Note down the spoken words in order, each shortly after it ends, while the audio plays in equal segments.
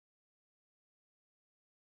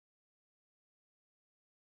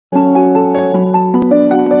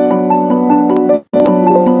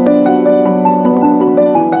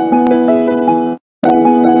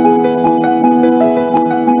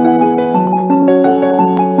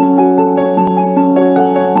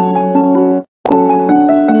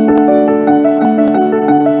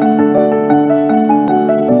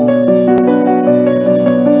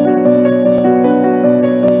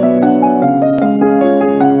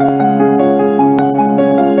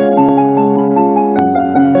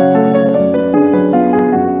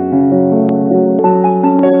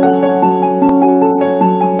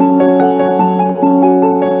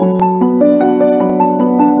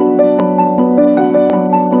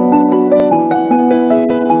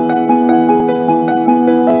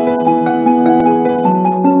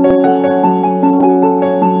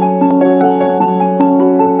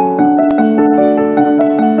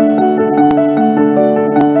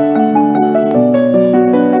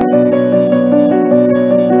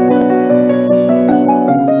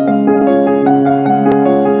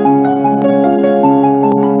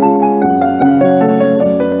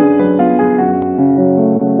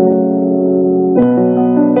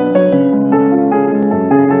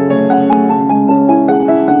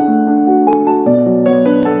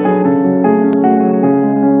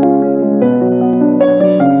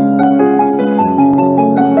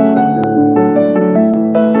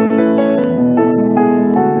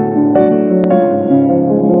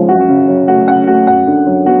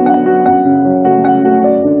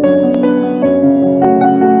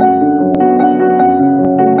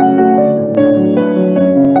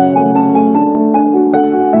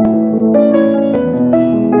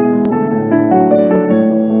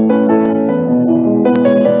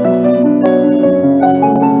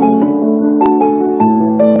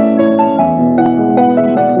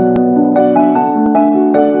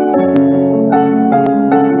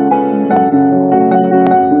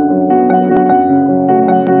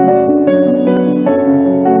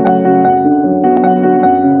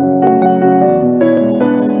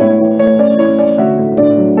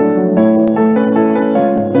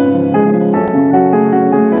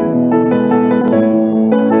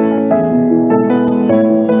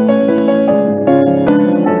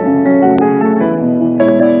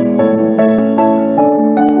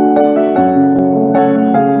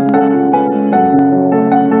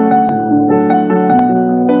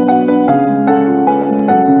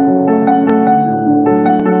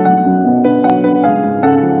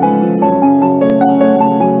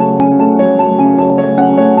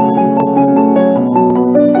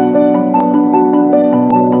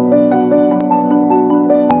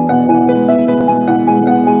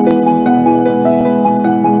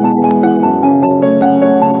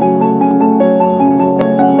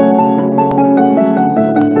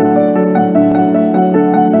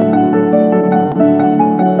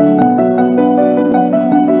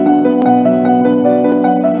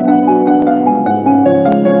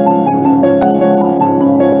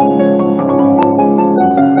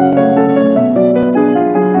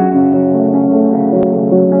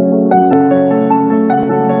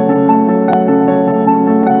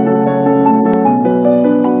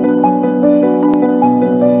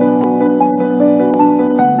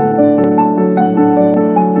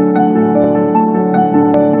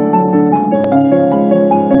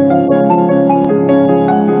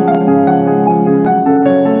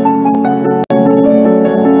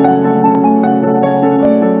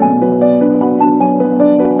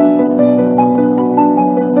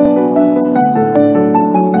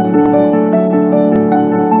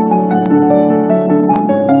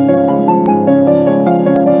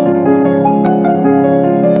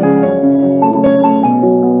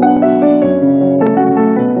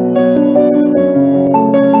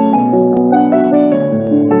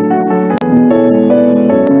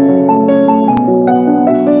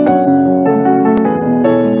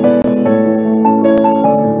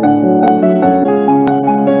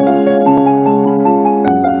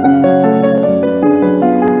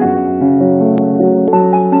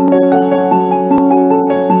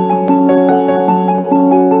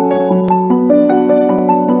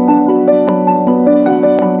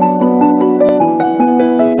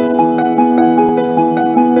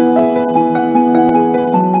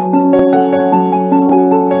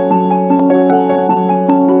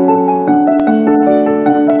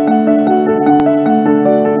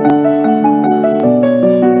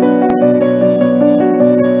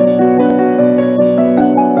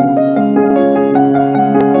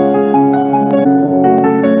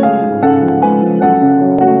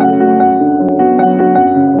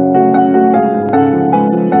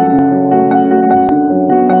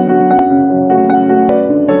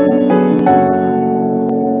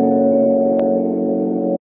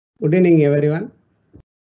Good evening, everyone.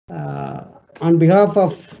 On behalf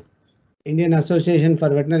of Indian Association for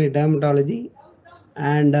Veterinary Dermatology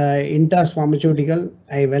and INTAS Pharmaceutical,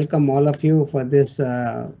 I welcome all of you for this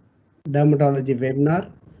dermatology webinar.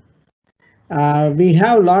 We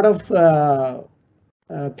have a lot of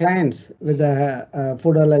clients with the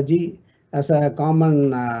food allergy as a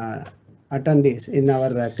common attendees in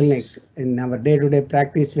our clinic. In our day-to-day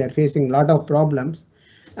practice, we are facing a lot of problems.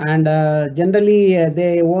 And generally,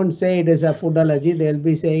 they won't say it is a food allergy. They'll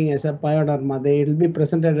be saying as a pyoderma. They will be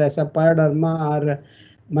presented as a pyoderma or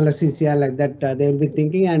malassezia, like that. They will be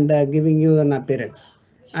thinking and giving you an appearance.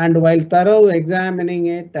 And while thorough examining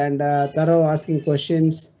it and thorough asking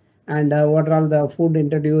questions and what are all the food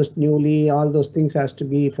introduced newly, all those things has to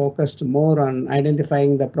be focused more on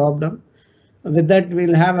identifying the problem. With that,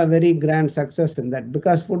 we'll have a very grand success in that,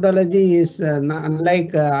 because food allergy is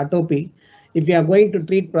unlike atopy. If you are going to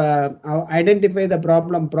treat, identify the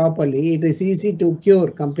problem properly, it is easy to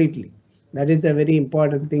cure completely. That is the very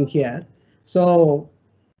important thing here. So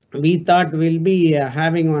we thought we'll be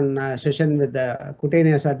having one session with the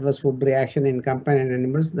cutaneous adverse food reaction in companion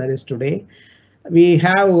animals. That is today. We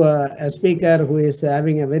have a speaker who is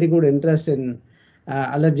having a very good interest in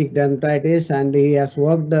allergic dermatitis, and he has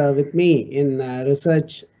worked with me in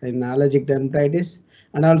research in allergic dermatitis,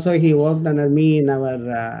 and also he worked under me in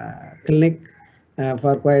our clinic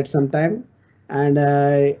for quite some time. And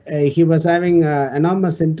he was having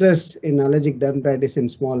enormous interest in allergic dermatitis in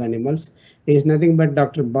small animals. He is nothing but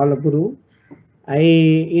Dr. Bala. I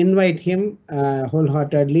invite him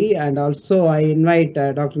wholeheartedly, and also I invite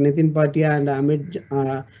Dr. Nitin Bhatia and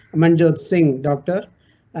Amanjot Singh, doctor,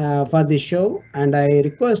 for the show. And I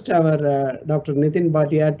request our Dr. Nitin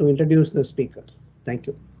Bhatia to introduce the speaker. Thank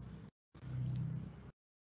you.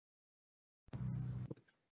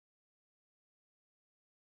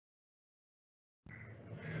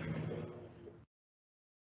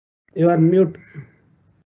 You are mute.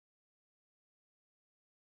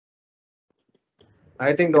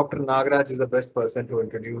 I think Dr. Nagaraj is the best person to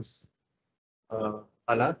introduce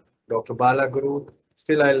Bala, Dr. Bala Guru.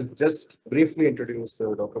 Still, I'll just briefly introduce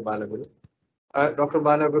Dr. Bala Guru. Dr.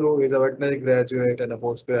 Bala Guru is a veterinary graduate and a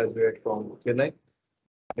postgraduate from Chennai.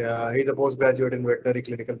 He's a postgraduate in veterinary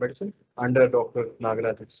clinical medicine under Dr.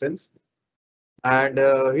 Nagaraj itself. And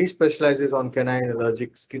he specializes on canine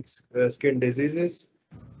allergic skin diseases.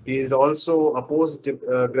 He is also a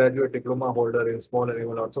postgraduate diploma holder in small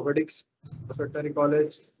animal orthopedics at Veterinary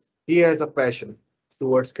College. He has a passion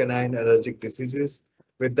towards canine allergic diseases.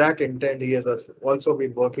 With that intent, he has also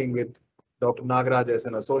been working with Dr. Nagaraj as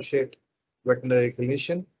an associate veterinary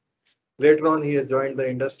clinician. Later on, he has joined the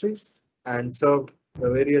industry and served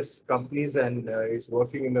various companies, and is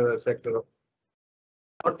working in the sector of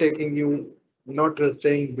not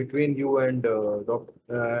staying between you and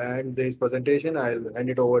and this presentation. I'll hand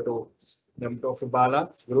it over to Dr.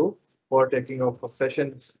 Bala Guru for taking up a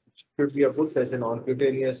session. Should be a good session on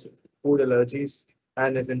cutaneous food allergies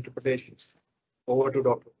and its interpretations. Over to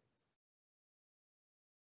Dr.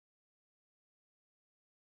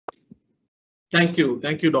 Thank you,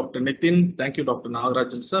 Dr. Nitin. Thank you, Dr.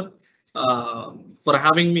 Nagarajan, sir, for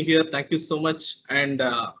having me here. Thank you so much, and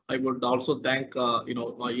I would also thank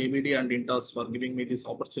AVD and INTAS for giving me this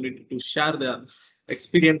opportunity to share the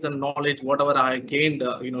experience and knowledge whatever I gained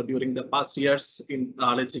during the past years in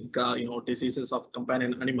allergic diseases of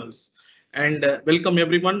companion animals. And welcome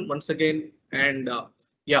everyone once again. And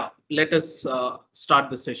yeah, let us start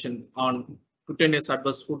the session on cutaneous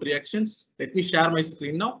adverse food reactions. Let me share my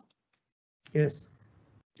screen now. Yes.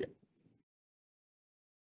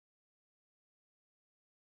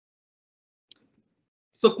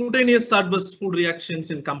 So cutaneous adverse food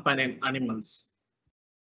reactions in companion animals.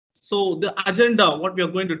 So the agenda, what we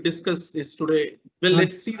are going to discuss is today. Well,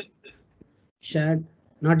 let's see. Shared,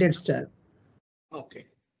 not yet shared. Okay,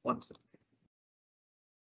 one second.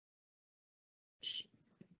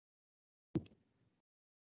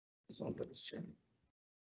 It's already shared.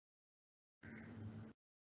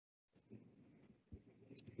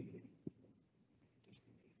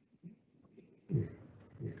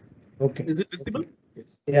 Okay. Is it visible?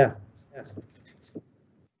 Yes. Yeah. Yes.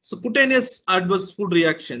 So cutaneous adverse food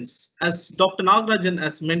reactions, as Dr. Nagarajan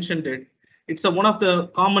has mentioned it, it's one of the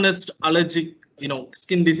commonest allergic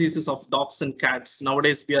skin diseases of dogs and cats.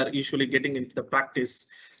 Nowadays, we are usually getting into the practice,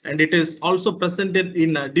 and it is also presented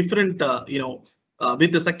in different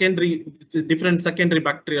with the different secondary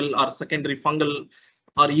bacterial or secondary fungal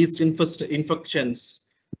or yeast infections.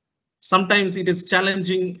 Sometimes it is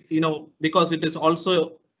challenging, because it is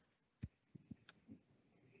also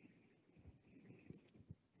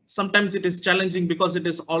challenging because it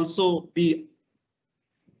is also be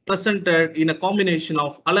presented in a combination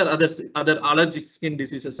of other allergic skin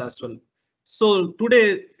diseases as well. So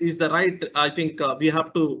today is the right, I think we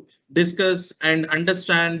have to discuss and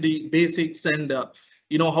understand the basics and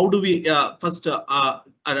how do we first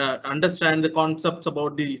understand the concepts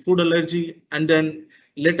about the food allergy, and then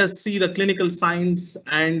let us see the clinical signs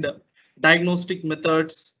and diagnostic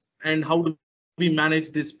methods, and how do we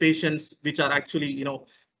manage these patients which are actually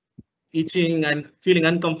itching and feeling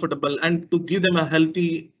uncomfortable, and to give them a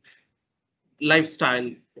healthy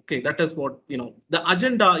lifestyle. Okay, that is what the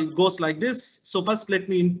agenda. It goes like this. So first let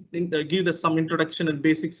me give some introduction and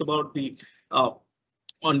basics about the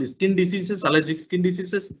on the skin diseases, allergic skin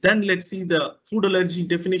diseases. Then let's see the food allergy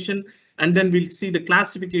definition, and then we'll see the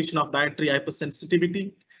classification of dietary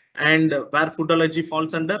hypersensitivity and where food allergy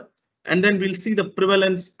falls under. And then we'll see the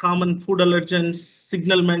prevalence, common food allergens,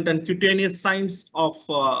 signalement, and cutaneous signs of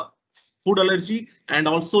food allergy. And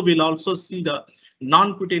also we'll also see the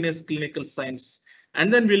non-cutaneous clinical signs.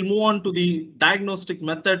 And then we'll move on to the diagnostic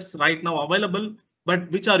methods right now available, but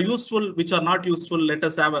which are useful, which are not useful. Let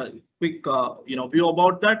us have a quick view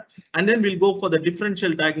about that. And then we'll go for the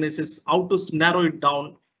differential diagnosis, how to narrow it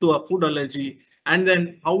down to a food allergy. And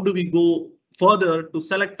then how do we go further to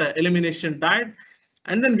select the elimination diet.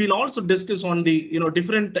 And then we'll also discuss on the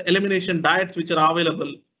different elimination diets which are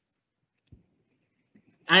available,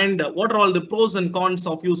 and what are all the pros and cons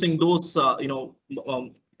of using those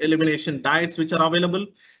elimination diets which are available.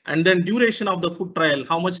 And then duration of the food trial,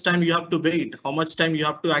 how much time you have to wait, how much time you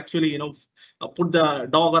have to actually put the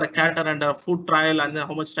dog or a cat under a food trial, and then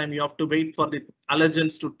how much time you have to wait for the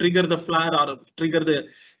allergens to trigger the flare or trigger the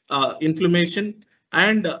inflammation.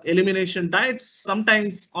 And elimination diets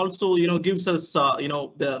sometimes also gives us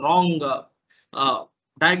the wrong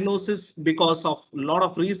diagnosis because of a lot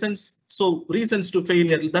of reasons. So reasons to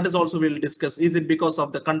failure, that is also we'll discuss. Is it because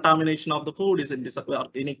of the contamination of the food? Is it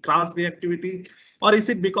any cross reactivity, or is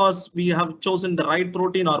it because we have chosen the right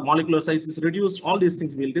protein or molecular size is reduced? All these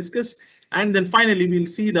things we'll discuss. And then finally we'll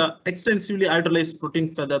see the extensively hydrolyzed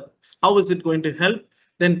protein feather. How is it going to help?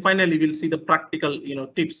 Then finally we'll see the practical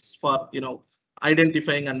tips for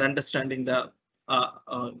identifying and understanding the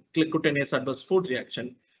cutaneous adverse food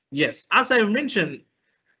reaction. Yes, as I mentioned,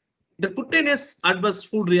 the cutaneous adverse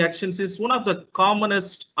food reactions is one of the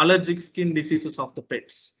commonest allergic skin diseases of the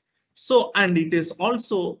pets. So, and it is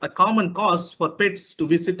also a common cause for pets to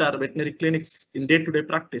visit our veterinary clinics in day-to-day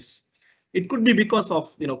practice. It could be because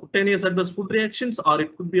of cutaneous adverse food reactions, or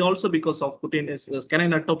it could be also because of cutaneous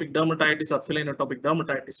canine atopic dermatitis or feline atopic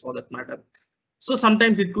dermatitis for that matter. So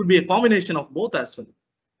sometimes it could be a combination of both as well.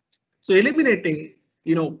 So eliminating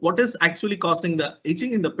what is actually causing the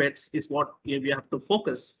itching in the pets is what we have to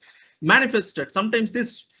focus. Manifested, sometimes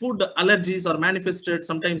these food allergies are manifested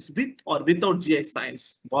sometimes with or without GI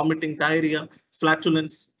signs. Vomiting, diarrhea,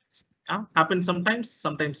 flatulence happen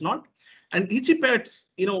sometimes not. And itchy pets,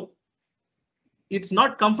 it's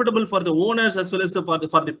not comfortable for the owners as well as for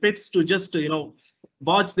the pets to just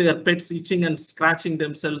watch their pets itching and scratching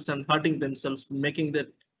themselves and hurting themselves, making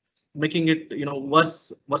it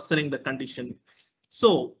worsening the condition.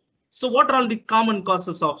 So what are all the common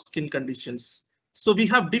causes of skin conditions? So we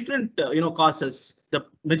have different causes. The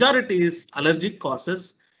majority is allergic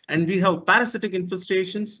causes, and we have parasitic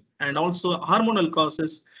infestations, and also hormonal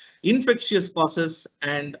causes, infectious causes,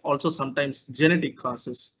 and also sometimes genetic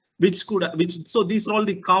causes. So these are all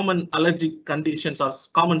the common allergic conditions or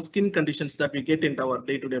common skin conditions that we get into our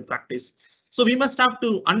day-to-day practice. So we must have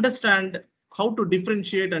to understand how to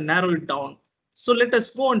differentiate and narrow it down. So let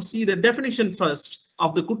us go and see the definition first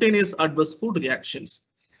of the cutaneous adverse food reactions.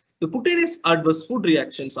 The cutaneous adverse food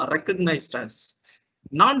reactions are recognized as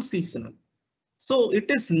non-seasonal. So it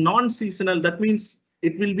is non-seasonal. That means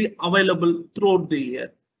it will be available throughout the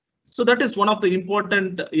year. So that is one of the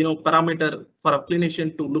important parameter for a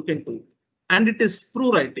clinician to look into. And it is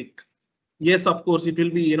pruritic. Yes, of course, it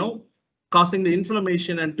will be causing the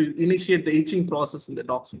inflammation and to initiate the itching process in the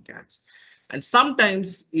dogs and cats. And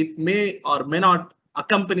sometimes it may or may not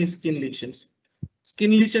accompany skin lesions.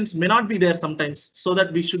 Skin lesions may not be there sometimes, so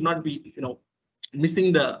that we should not be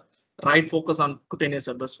missing the right focus on cutaneous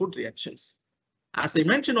adverse food reactions. As I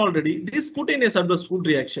mentioned already, these cutaneous adverse food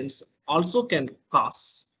reactions also can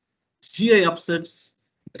cause GI upsets,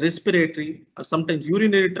 respiratory, or sometimes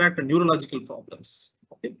urinary tract and neurological problems.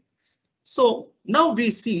 Okay. So now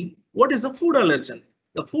we see what is a food allergen.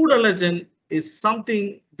 The food allergen is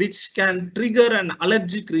something which can trigger an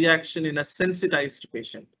allergic reaction in a sensitized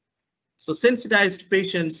patient. So sensitized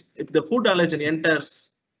patients, if the food allergen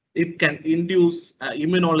enters, it can induce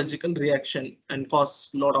immunological reaction and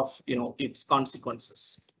cause a lot of its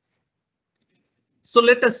consequences. So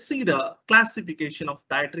let us see the classification of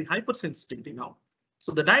dietary hypersensitivity now.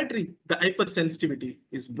 So the hypersensitivity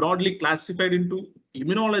is broadly classified into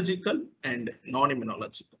immunological and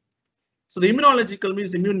non-immunological. So the immunological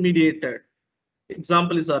means immune mediated.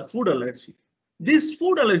 Example is our food allergy. This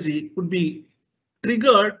food allergy could be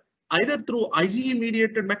triggered either through IgE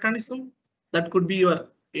mediated mechanism, that could be your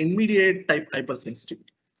immediate type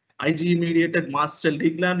hypersensitivity. IgE mediated mast cell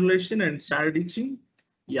degranulation and standard itching.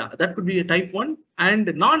 Yeah, that could be a type 1,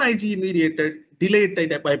 and non-IgE mediated delayed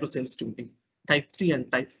type hypersensitivity, type 3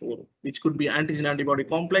 and type 4, which could be antigen antibody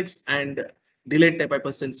complex and delayed type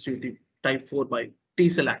hypersensitivity type 4 by T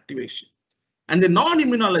cell activation. And the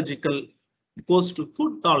non-immunological goes to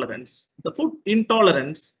food tolerance. The food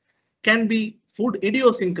intolerance can be food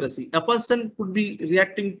idiosyncrasy. A person could be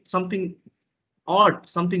reacting something odd,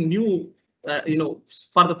 something new,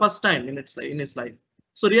 for the first time in his life.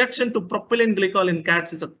 So reaction to propylene glycol in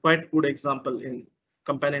cats is a quite good example in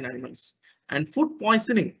companion animals. And food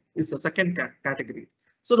poisoning is the second category.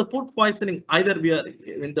 So the food poisoning, either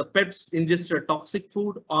when the pets ingested toxic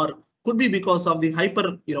food, or could be because of the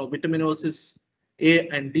hyper, vitaminosis A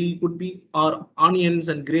and D could be, or onions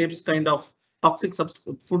and grapes kind of toxic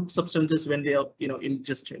food substances when they are,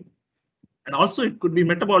 ingested. And also it could be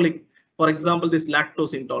metabolic. For example, this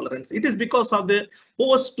lactose intolerance. It is because of the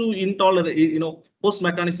host to intolerate, host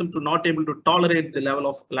mechanism to not able to tolerate the level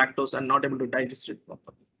of lactose and not able to digest it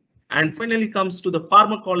properly. And finally comes to the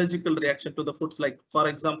pharmacological reaction to the foods, like, for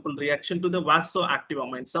example, reaction to the vasoactive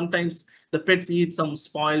amines. Sometimes the pets eat some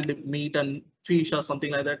spoiled meat and fish or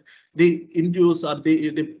something like that. They induce, or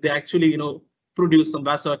they actually, produce some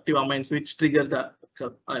vasoactive amines which trigger the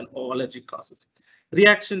allergic causes.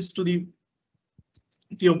 Reactions to the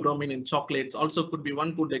theobromine in chocolates also could be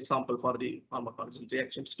one good example for the pharmacological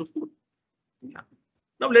reactions to food. Yeah.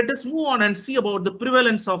 Now let us move on and see about the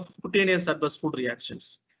prevalence of cutaneous adverse food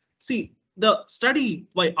reactions. See, the study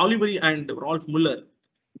by Oliveri and Rolf Muller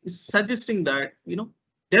is suggesting that,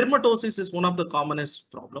 dermatosis is one of the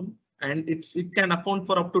commonest problem, and it can account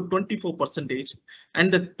for up to 24%.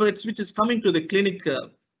 And the pets which is coming to the clinic, the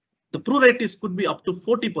pruritus could be up to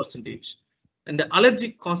 40%. And the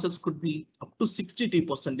allergic causes could be up to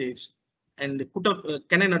 62%. And the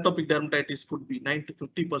canine atopic dermatitis could be 9 to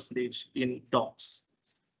 50% in dogs.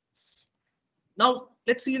 Now,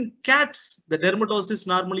 let's see in cats, the dermatosis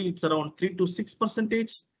normally it's around 3 to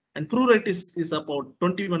 6%, and pruritus is about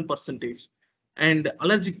 21%. And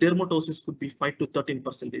allergic dermatosis could be 5 to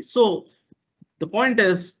 13%. So the point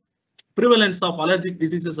is, prevalence of allergic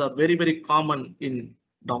diseases are very, very common in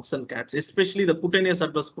dogs and cats, especially the cutaneous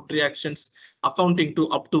adverse food reactions accounting to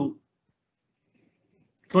up to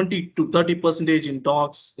 20 to 30% in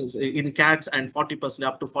dogs, in cats, and 40%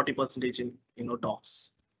 up to 40% in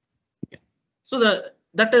dogs. Yeah. So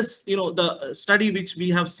that is the study which we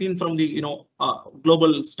have seen from the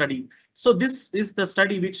global study. So this is the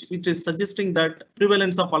study which is suggesting that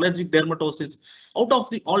prevalence of allergic dermatosis out of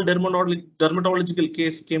the all dermatological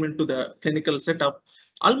case came into the clinical setup.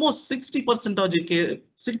 Almost 60% of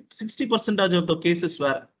the cases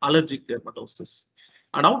were allergic dermatosis.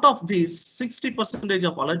 And out of these 60%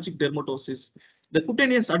 of allergic dermatosis, the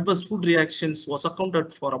cutaneous adverse food reactions was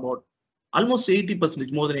accounted for about almost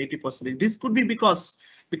 80%, more than 80%. This could be because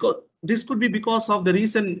of the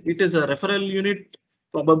reason it is a referral unit.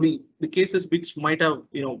 Probably the cases which might have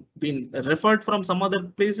been referred from some other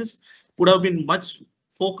places would have been much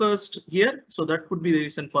focused here. So that could be the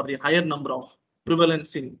reason for the higher number of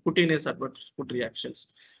prevalence in cutaneous adverse food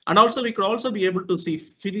reactions. And also we could also be able to see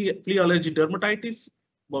flea allergy dermatitis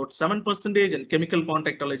about 7%, and chemical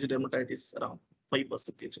contact allergy dermatitis around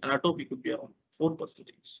 5%, and atopy could be around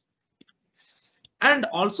 4%. And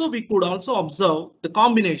also we could also observe the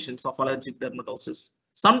combinations of allergic dermatosis.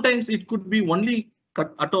 Sometimes it could be only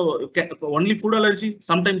food allergy,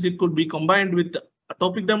 sometimes it could be combined with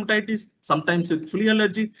atopic dermatitis, sometimes with flea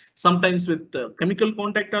allergy, sometimes with chemical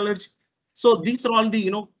contact allergy. So these are all the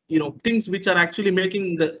things which are actually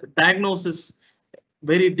making the diagnosis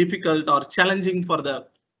very difficult or challenging for the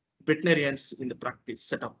veterinarians in the practice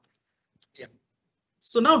setup. Yeah.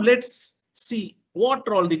 So now let's see what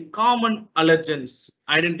are all the common allergens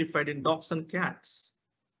identified in dogs and cats.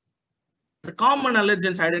 The common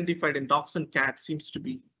allergens identified in dogs and cats seems to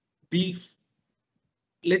be beef.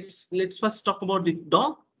 Let's first talk about the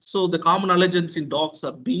dog. So the common allergens in dogs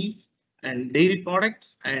are beef and dairy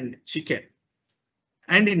products and chicken.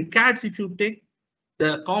 And in cats, if you take,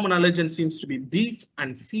 the common allergen seems to be beef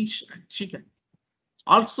and fish and chicken.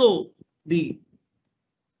 Also, the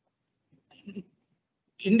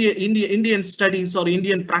Indian studies or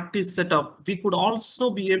Indian practice setup, we could also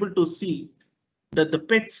be able to see that the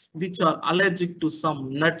pets which are allergic to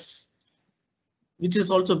some nuts, which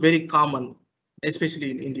is also very common,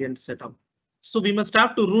 especially in Indian setup. So we must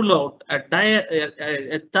have to rule out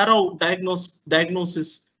a thorough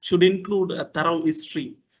diagnosis should include a thorough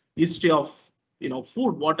history of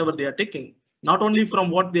food, whatever they are taking. Not only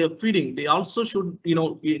from what they are feeding, they also should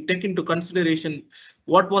take into consideration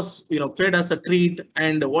what was fed as a treat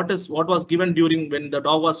and what was given during when the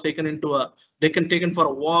dog was taken for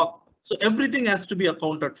a walk. So everything has to be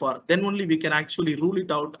accounted for. Then only we can actually rule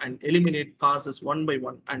it out and eliminate causes one by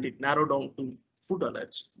one, and it narrow down to food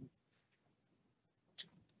allergy.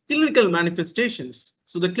 Clinical manifestations.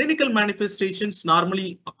 So the clinical manifestations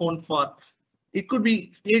normally account for, it could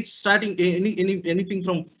be age starting anything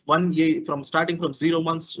from starting from 0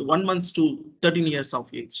 months, 1 month to 13 years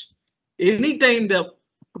of age. Anytime the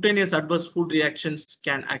cutaneous adverse food reactions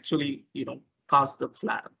can actually cause the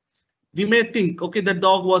flare. We may think, okay, the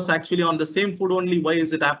dog was actually on the same food only. Why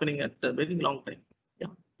is it happening at a very long time? Yeah,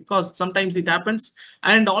 because sometimes it happens.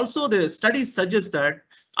 And also the studies suggest that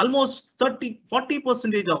almost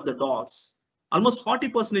 40% of the dogs, almost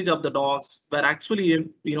 40% of the dogs were actually,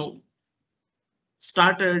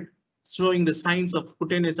 started showing the signs of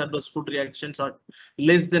cutaneous adverse food reactions are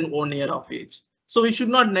less than 1 year of age. So we should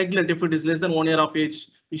not neglect if it is less than 1 year of age.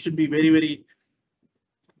 We should be very, very,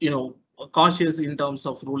 cautious in terms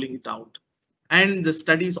of ruling it out. And the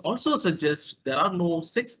studies also suggest there are no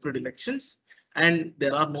sex predilections and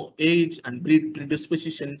there are no age and breed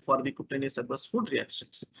predisposition for the cutaneous adverse food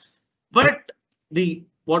reactions. But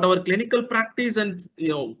whatever clinical practice and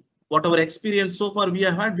whatever experience so far we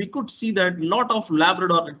have had, we could see that a lot of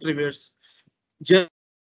Labrador retrievers,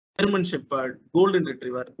 German Shepherd, Golden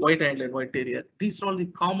Retriever, White Highland White Terrier, these are all the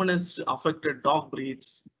commonest affected dog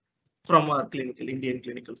breeds from our Indian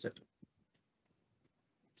clinical setup.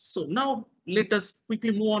 So now let us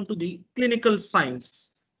quickly move on to the clinical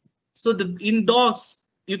signs. So in dogs,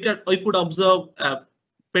 you could observe a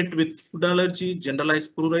pet with food allergy,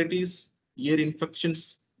 generalized pruritus, ear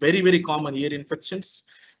infections, very, very common ear infections,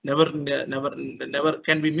 never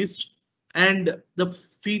can be missed. And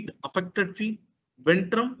the affected feet,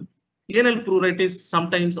 ventrum, anal pruritus,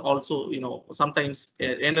 sometimes also, sometimes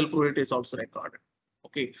anal pruritus is also recorded.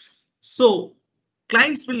 Okay, so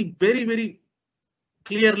clients will very, very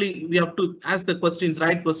clearly, we have to ask the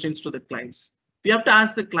right questions to the clients. We have to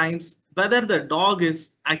ask the clients whether the dog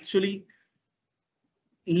is actually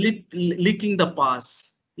licking the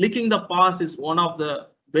paws. Licking the paws is one of the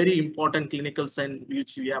very important clinical signs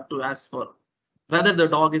which we have to ask for. Whether the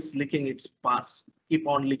dog is licking its paws, keep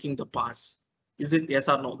on licking the paws. Is it yes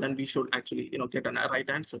or no? Then we should actually get a right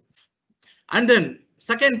answer. And then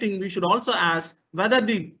second thing, we should also ask whether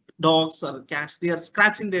the dogs or cats, they are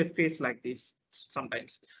scratching their face like this.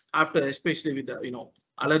 Sometimes after, especially with the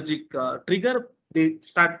allergic trigger, they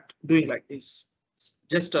start doing like this,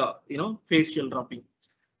 just facial rubbing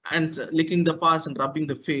and licking the paws and rubbing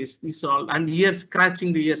the face. These are all, and ears,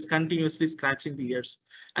 scratching the ears, continuously scratching the ears.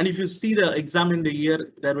 And if you see examine the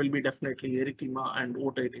ear, there will be definitely erythema and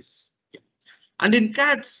otitis. Yeah. And in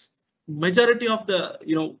cats, majority of the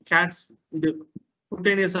cats, the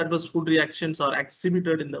cutaneous adverse food reactions are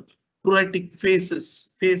exhibited in the pruritic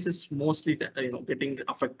faces mostly getting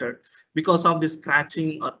affected because of the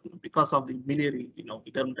scratching or because of the biliary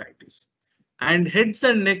dermatitis. And heads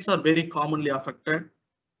and necks are very commonly affected,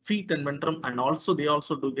 feet and ventrum, and also they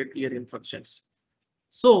also do get ear infections.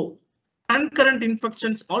 So concurrent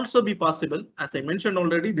infections also be possible. As I mentioned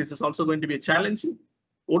already, this is also going to be a challenge.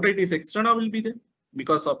 Otitis externa will be there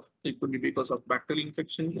because of, it could be because of bacterial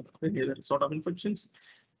infection, any other sort of infections,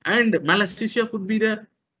 and malassezia could be there.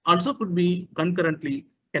 Also could be concurrently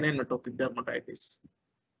canine atopic dermatitis.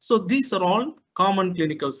 So these are all common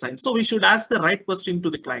clinical signs. So we should ask the right question to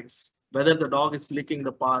the clients, whether the dog is licking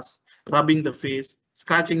the paws, rubbing the face,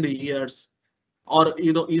 scratching the ears, or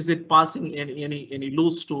is it passing any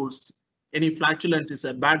loose stools, any flatulence, is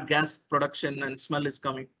a bad gas production and smell is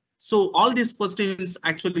coming. So all these questions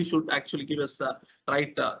should give us a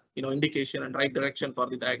right indication and right direction for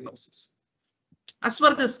the diagnosis. As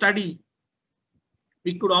for the study,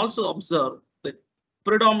 we could also observe the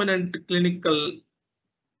predominant clinical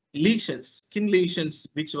lesions, skin lesions,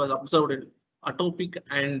 which was observed in atopic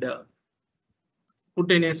and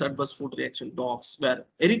cutaneous adverse food reaction dogs, where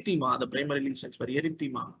erythema, the primary lesions were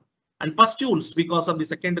erythema, and pustules because of the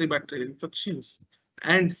secondary bacterial infections,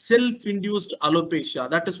 and self-induced alopecia.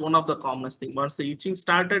 That is one of the commonest things. Once the itching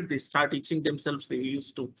started, they start itching themselves. They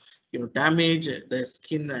used to damage the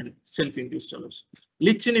skin and self-induced alopecia.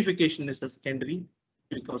 Lichenification is the secondary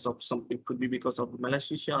because of it could be because of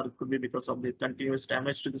malassezia, or it could be because of the continuous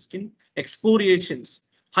damage to the skin. Excoriations,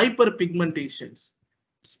 hyperpigmentations,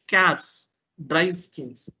 scabs, dry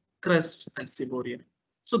skins, crest, and seborrhea.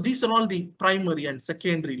 So these are all the primary and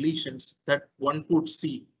secondary lesions that one could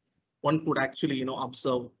see, one could actually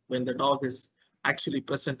observe when the dog is actually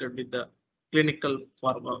presented with the clinical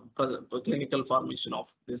formation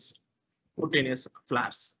of this cutaneous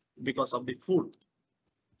flares because of the food.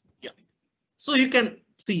 Yeah. So you can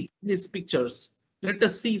see these pictures. Let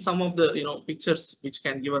us see some of the pictures which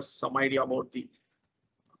can give us some idea about the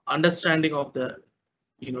understanding of the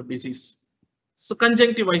disease. So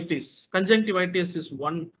conjunctivitis is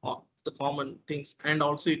one of the common things, and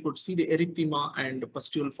also you could see the erythema and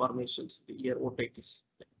pustule formations, the ear otitis.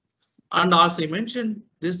 And as I mentioned,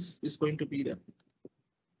 this is going to be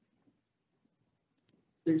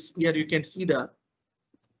this here you can see the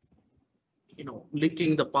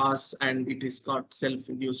licking the paws, and it is got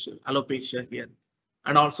self-induced alopecia here.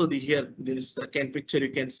 And also here, this second picture, you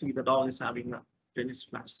can see the dog is having a tennis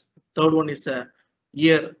flares. Third one is a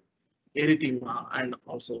ear erythema and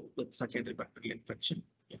also with secondary bacterial infection.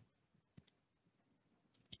 Yeah.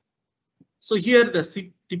 So here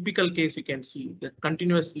the typical case, you can see the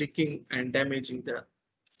continuous licking and damaging the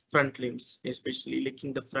front limbs, especially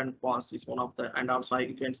licking the front paws is one of the, and also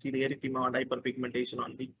you can see the erythema and hyperpigmentation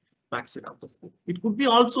on the backside of the foot. It could be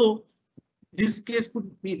also, this case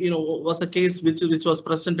could be, was a case which was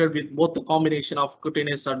presented with both the combination of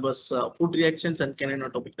cutaneous adverse food reactions and canine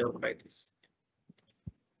atopic dermatitis.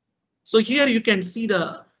 So here you can see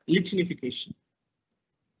the lichenification.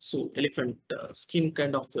 So elephant skin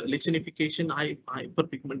kind of lichenification,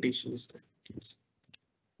 hyperpigmentation is the case.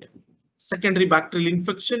 Yeah. Secondary bacterial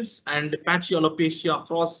infections and patchy alopecia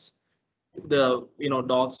across the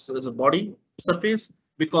dog's body surface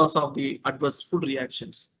because of the adverse food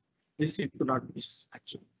reactions. This you could not miss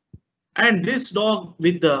actually. And this dog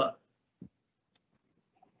with the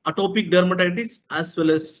atopic dermatitis as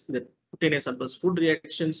well as the cutaneous adverse food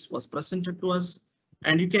reactions was presented to us.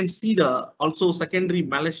 And you can see the also secondary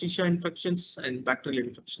malassezia infections and bacterial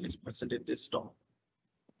infection is present in this dog.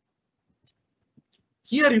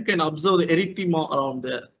 Here you can observe the erythema around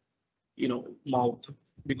the mouth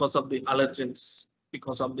because of the allergens,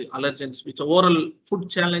 which oral food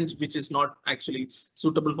challenge, which is not actually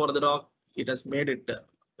suitable for the dog. It has made it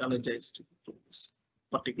allergized to this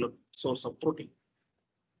particular source of protein.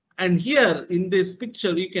 And here in this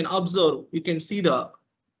picture, you can observe, you can see the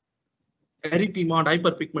erythema and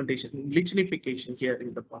hyperpigmentation, lichenification here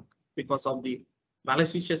in the part because of the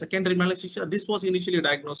malassezia, secondary malassezia. This was initially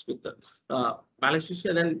diagnosed with the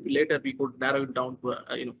malassezia, then later we could narrow it down to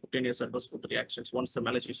cutaneous adverse food reactions once the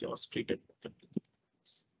malassezia was treated.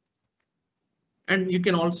 And you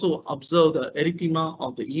can also observe the erythema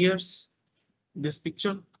of the ears. This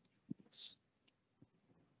picture,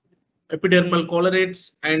 epidermal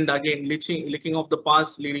colorates, and again licking of the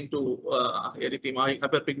paws leading to erythema,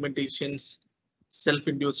 hyperpigmentations,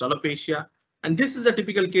 self-induced alopecia. And this is a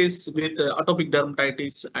typical case with atopic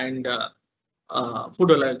dermatitis and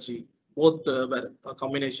food allergy. Both were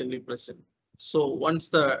combinationally present. So once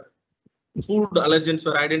the food allergens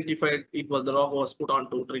were identified, the dog was put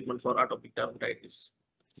on to treatment for atopic dermatitis.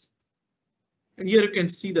 And here you can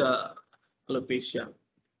see the alopecia.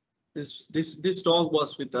 This dog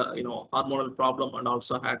was with a hormonal problem and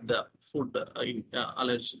also had the food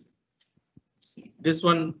allergy. This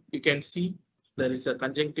one you can see there is a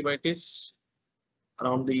conjunctivitis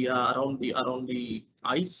around the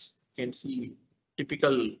eyes. You can see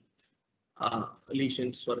typical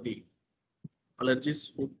lesions for the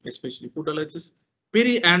allergies, especially food allergies.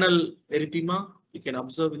 Perianal erythema you can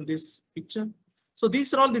observe in this picture. So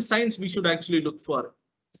these are all the signs we should actually look for.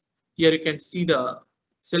 Here you can see the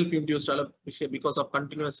self-induced alopecia because of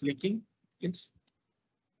continuous leaking. Yes.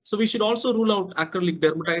 So we should also rule out acrylic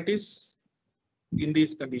dermatitis in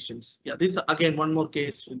these conditions. Yeah, this again one more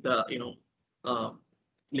case with the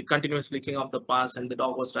continuous leaking of the paws, and the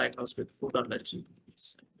dog was diagnosed with food allergy.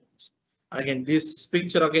 Again, this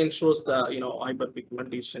picture again shows the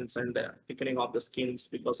hyperpigmentations and thickening of the skins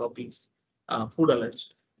because of these food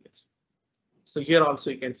allergy. Yes. So here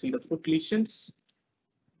also you can see the foot lesions.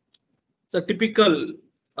 So typical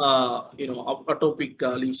atopic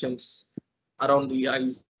lesions around the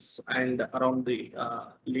eyes and around the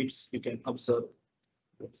lips you can observe.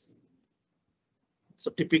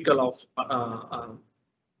 So typical of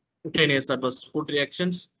cutaneous adverse food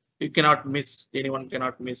reactions. You cannot miss, anyone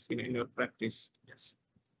cannot miss in your practice. Yes.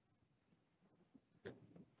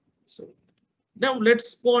 So now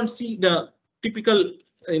let's go and see the typical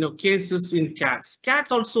cases in cats.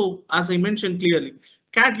 Cats also, as I mentioned clearly,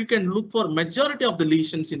 cat you can look for majority of the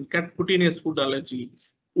lesions in cat cutaneous food allergy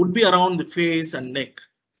would be around the face and neck.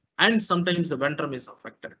 and sometimes the ventrum is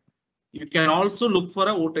affected. You can also look for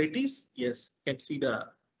a otitis. Yes, you can see the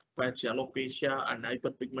patch alopecia and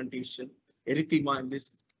hyperpigmentation, erythema in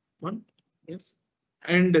this one. Yes,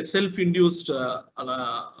 and self-induced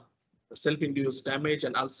damage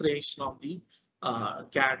and ulceration of the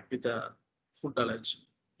cat with a food allergy.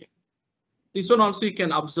 This one also you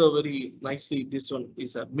can observe very nicely. This one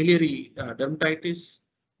is a miliary dermatitis,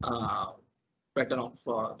 pattern of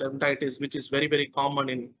dermatitis, which is very, very common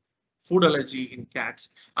in food allergy in cats.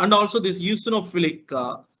 And also this eosinophilic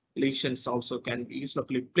lesions also can be,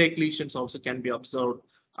 eosinophilic plaque lesions also can be observed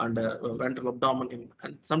under ventral abdomen.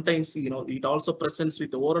 And sometimes, it also presents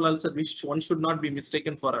with the oral ulcer, which one should not be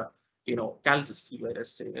mistaken for a, Calcis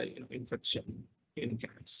virus infection in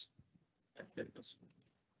cats.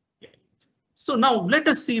 So now let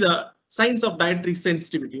us see the signs of dietary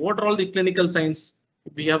sensitivity. What are all the clinical signs?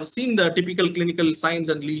 We have seen the typical clinical signs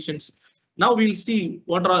and lesions. Now we'll see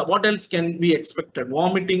what else can be expected.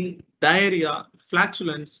 Vomiting, diarrhea,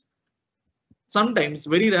 flatulence, sometimes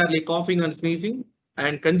very rarely coughing and sneezing,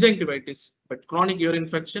 and conjunctivitis. But chronic ear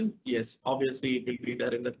infection, yes, obviously it will be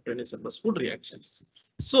there in the cutaneous adverse food reactions.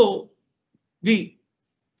 So the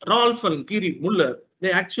Rolf and Thierry Muller,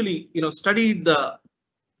 they actually studied the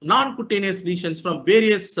non-cutaneous lesions from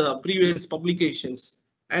various previous publications,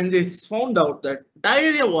 and they found out that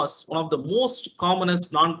diarrhea was one of the most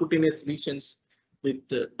commonest non-cutaneous lesions with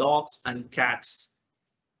dogs and cats.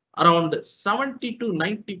 Around 70 to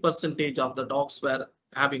 90% of the dogs were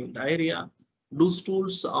having diarrhea. Loose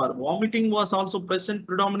stools or vomiting was also present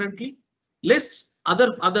predominantly. Less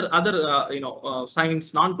other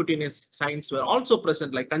signs, non-cutaneous signs were also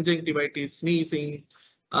present, like conjunctivitis, sneezing,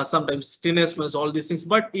 sometimes tenesmus, all these things,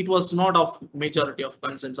 but it was not of majority of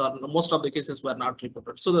concerns, or most of the cases were not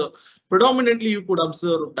reported. So predominantly you could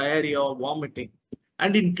observe diarrhea or vomiting.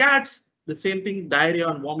 And in cats, the same thing, diarrhea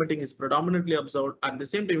and vomiting is predominantly observed. At the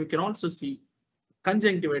same time, you can also see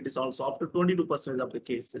conjunctivitis also up to 22% of the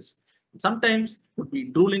cases. Sometimes could be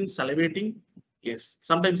drooling, salivating. Yes,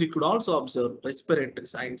 sometimes you could also observe respiratory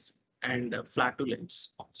signs and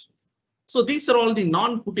flatulence also. So these are all the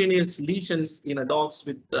non-cutaneous lesions in dogs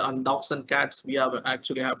with dogs and cats we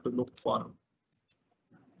actually have to look for.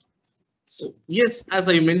 So yes, as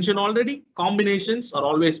I mentioned already, combinations are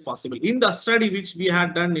always possible. In the study which we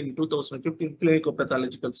had done in 2015 clinical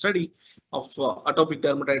pathological study of atopic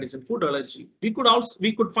dermatitis and food allergy, we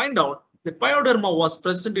could find out that pyoderma was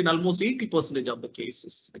present in almost 80% of the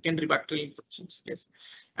cases, secondary bacterial infections. Yes,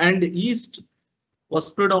 and yeast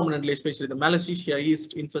was predominantly, especially the Malassezia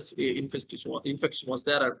yeast infection was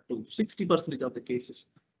there up to 60% of the cases,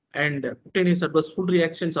 and cutaneous adverse food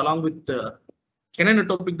reactions along with the canine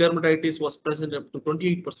atopic dermatitis was present up to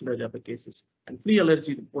 28% of the cases, and flea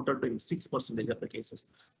allergy reported in 6% of the cases.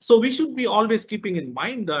 So we should be always keeping in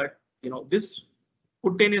mind that this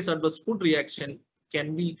cutaneous adverse food reaction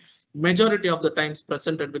can be majority of the times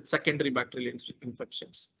presented with secondary bacterial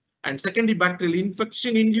infections. And secondary bacterial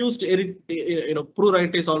infection induced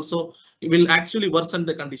pruritus also will actually worsen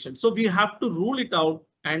the condition. So we have to rule it out,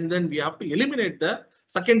 and then we have to eliminate the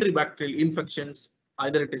secondary bacterial infections,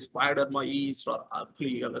 either it is pyoderma, yeast, or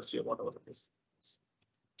flea allergy, or whatever it is.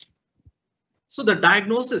 So the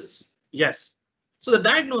diagnosis, yes. So the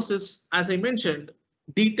diagnosis, as I mentioned,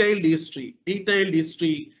 detailed history. Detailed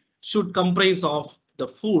history should comprise of the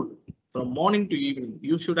food from morning to evening.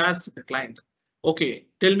 You should ask the client, okay,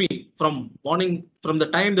 tell me from morning, from the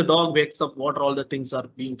time the dog wakes up, what all the things are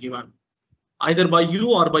being given, either by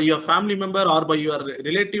you or by your family member or by your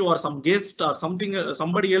relative or some guest or something,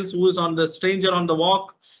 somebody else who is on the stranger on the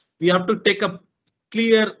walk. We have to take a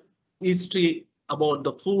clear history about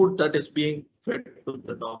the food that is being fed to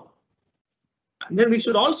the dog. And then we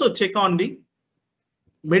should also check on the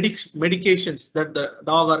medications that the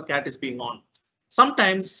dog or cat is being on.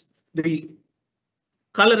 Sometimes the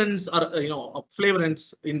colorants or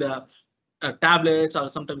flavorants in the tablets, or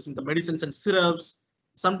sometimes in the medicines and syrups,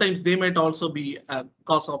 sometimes they might also be a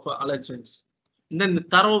cause of allergens. And then the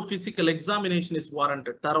thorough physical examination is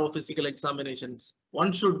warranted. Thorough physical examinations.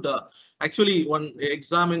 One should actually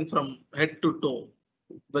examine from head to toe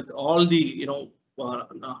with all the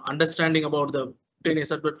understanding about the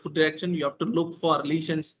cutaneous adverse food reaction. You have to look for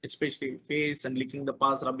lesions, especially in face, and licking the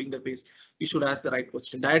paws, rubbing the face. You should ask the right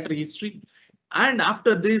question. Dietary history. And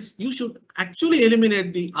after this, you should actually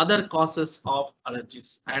eliminate the other causes of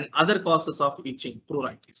allergies and other causes of itching,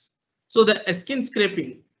 pruritus. So the skin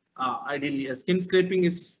scraping, ideally a skin scraping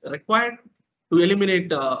is required to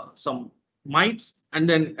eliminate some mites, and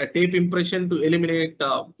then a tape impression to eliminate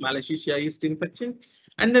Malassezia yeast infection.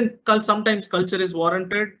 And then sometimes culture is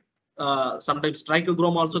warranted. Sometimes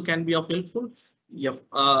trichogrom also can be of helpful. Yeah.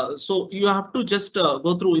 So you have to just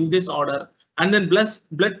go through in this order, and then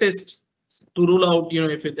blood test to rule out,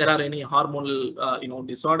 if there are any hormonal,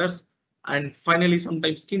 disorders. And finally,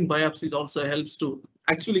 sometimes skin biopsies also helps to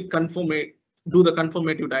actually do the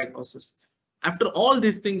confirmative diagnosis. After all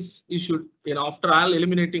these things, you should, after all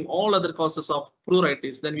eliminating all other causes of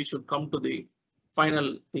pruritus, then we should come to the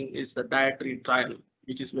final thing is the dietary trial,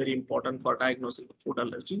 which is very important for diagnosing food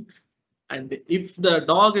allergy. And if the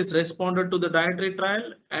dog is responded to the dietary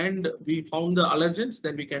trial and we found the allergens,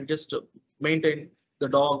 then we can just maintain the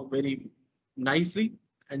dog very nicely.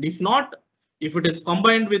 And if not, if it is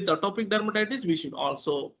combined with atopic dermatitis, we should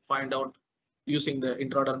also find out using the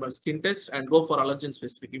intradermal skin test and go for allergen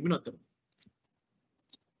specific immunotherapy.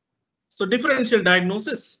 So differential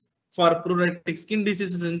diagnosis for pruritic skin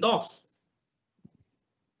diseases in dogs.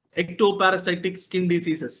 Ectoparasitic skin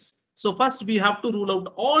diseases. So first we have to rule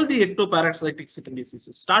out all the ectoparasitic skin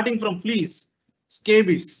diseases, starting from fleas,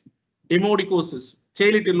 scabies, demodicosis,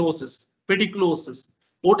 cheilitillosis, pediculosis,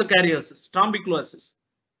 otocariosis, trombiculosis.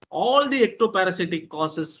 All the ectoparasitic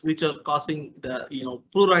causes which are causing the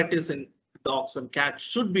pruritus in dogs and cats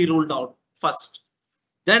should be ruled out first.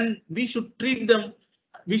 Then we should treat them.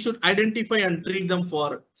 We should identify and treat them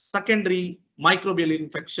for secondary microbial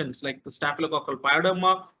infections like the staphylococcal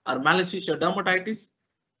pyoderma or Malassezia dermatitis.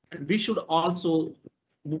 And we should also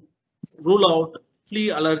rule out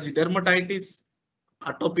flea allergy dermatitis,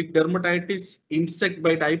 atopic dermatitis, insect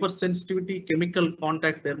bite hypersensitivity, chemical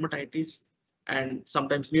contact dermatitis, and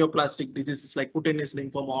sometimes neoplastic diseases like cutaneous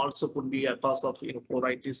lymphoma also could be a cause of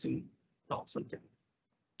pruritus in dogs and cats.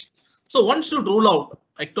 So one should rule out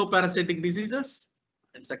ectoparasitic diseases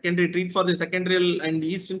and treat for the secondary and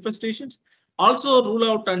yeast infestations. Also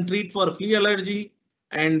rule out and treat for flea allergy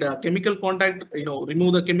and chemical contact,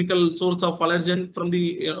 remove the chemical source of allergen from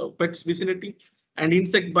the pet's vicinity, and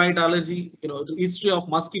insect bite allergy, the history of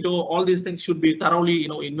mosquito, all these things should be thoroughly,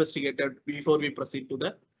 investigated before we proceed to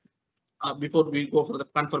the, before we go for the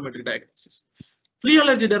confirmatory diagnosis. Flea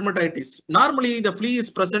allergy dermatitis. Normally the flea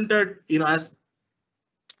is presented, as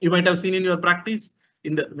you might have seen in your practice.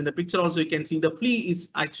 In the picture also you can see the flea is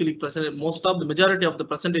actually present. The majority of the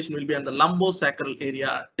presentation will be on the lumbosacral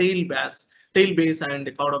area, tail base and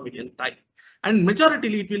the caudomedian thigh. And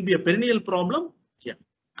majority it will be a perennial problem. Yeah.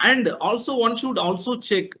 And also one should also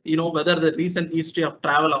check, whether the recent history of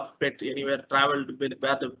travel of pet anywhere traveled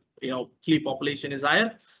where the flea population is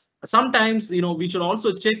higher. Sometimes we should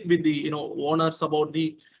also check with the owners about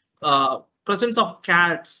the presence of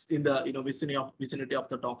cats in the vicinity of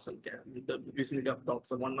the dogs and cat, the vicinity of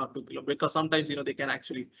dogs, 1 or 2 kilometers, because sometimes they can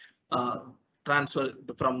actually transfer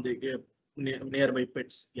from the nearby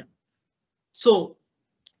pets. Yeah. So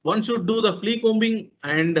one should do the flea combing,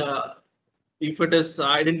 and if it is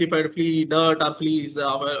identified flea dirt or flea is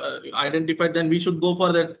identified, then we should go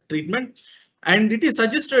for the treatment. And it is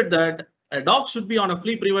suggested that a dog should be on a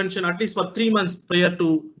flea prevention at least for 3 months prior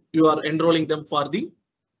to you are enrolling them for the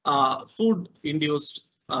food-induced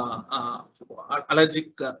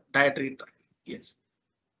allergic dietary trial. Yes.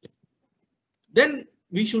 Then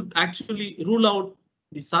we should actually rule out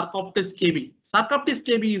the Sarcoptes KB. Sarcoptes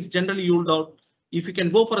KB is generally ruled out if you can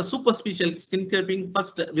go for a superficial skin scraping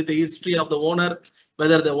first with the history of the owner,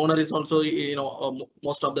 whether the owner is also,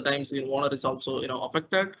 most of the times the owner is also,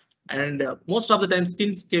 affected. And most of the time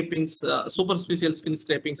skin scrapings, superficial skin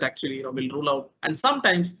scrapings actually, will rule out. And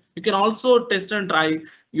sometimes you can also test and try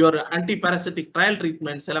your anti-parasitic trial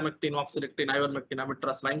treatment, selamectin, oxyrectin, ivermectin,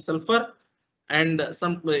 amitraz, lime sulfur, and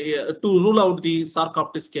some to rule out the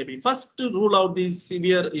Sarcoptes KB. First to rule out the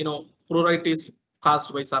severe, pruritus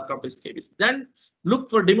caused by Sarcoptes KB. Then look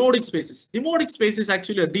for demodic spaces. Demodic space is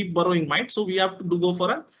actually a deep burrowing mite, so we have to go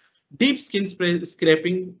for a deep skin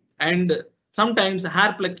scraping, and sometimes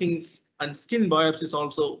hair pluckings and skin biopsies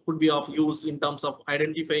also could be of use in terms of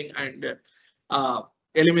identifying and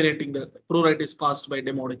eliminating the pruritus caused by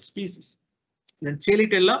demodic species. Then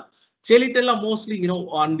Cheilitella mostly,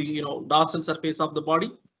 on the dorsal surface of the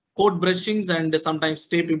body, coat brushings and sometimes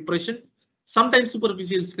tape impression, sometimes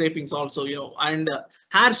superficial scrapings also, and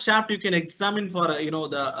hair shaft you can examine for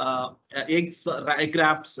the egg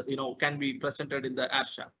grafts, can be presented in the hair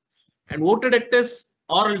shaft. And otodectus,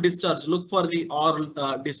 oral discharge, look for the oral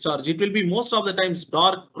discharge. It will be most of the times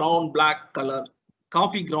dark brown black color,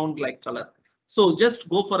 coffee ground like color. So just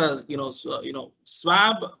go for a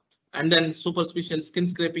swab and then superficial skin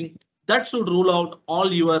scraping. That should rule out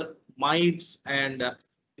all your mites and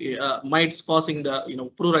mites causing the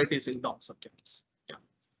pruritus in dogs and cats. Yeah.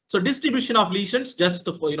 So distribution of lesions, just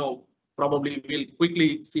for probably we'll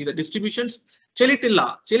quickly see the distributions.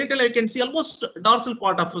 Cheilitella you can see almost dorsal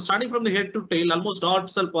part of, starting from the head to tail, almost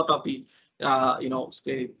dorsal part of the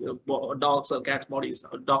say dogs or cats bodies,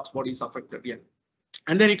 dogs bodies affected. Yeah.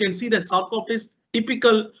 And then you can see that sarcopte is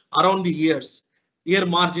typical around the ears, ear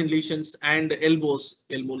margin lesions and elbow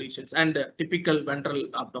lesions, and typical ventral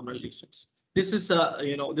abdominal lesions. This is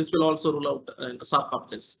this will also rule out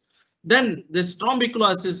sarcoptes. Then this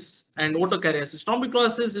thromboeclasis and autokaryosis.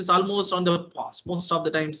 Thromboeclasis is almost on the pause. Most of the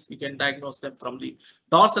times you can diagnose them from the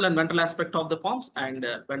dorsal and ventral aspect of the palms and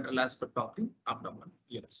ventral aspect of the abdomen.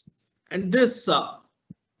 Yes. And this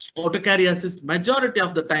autokaryosis majority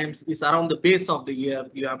of the times is around the base of the ear.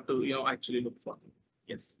 You have to actually look for them.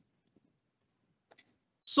 Yes.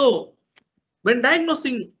 So when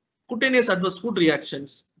diagnosing cutaneous adverse food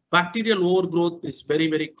reactions, bacterial overgrowth is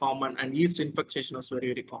very common, and yeast infection is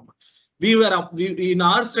very common. In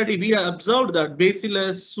our study we observed that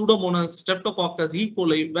Bacillus, Pseudomonas, Streptococcus, E.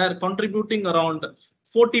 coli were contributing around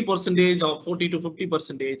 40% or 40 to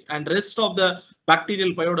 50%, and rest of the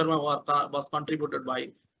bacterial pyoderma was contributed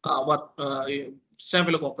by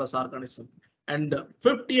Staphylococcus organism. And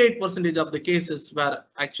 58% of the cases were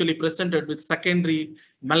actually presented with secondary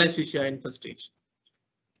Malassezia infestation.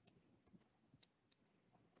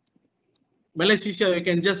 Malassezia, you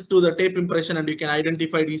can just do the tape impression and you can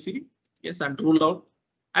identify it easily. Yes, and rule out.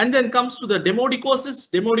 And then comes to the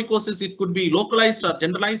demodicosis. Demodicosis, it could be localized or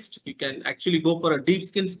generalized. You can actually go for a deep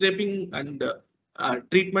skin scraping, and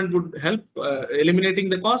treatment would help eliminating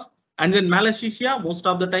the cause. And then Malassezia, most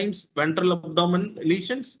of the times ventral abdomen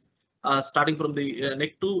lesions, starting from the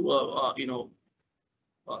neck to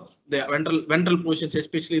the ventral portions,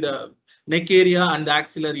 especially the neck area and the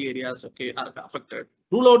axillary areas, okay, are affected.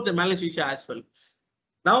 Rule out the Malassezia as well.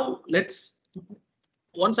 Now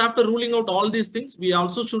once after ruling out all these things, we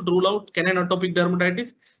also should rule out canine atopic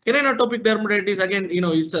dermatitis. Canine atopic dermatitis, again,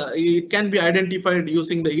 it can be identified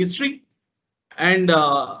using the history and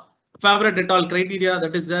Favre et al. Criteria,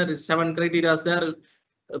 that is there is 7 criteria there.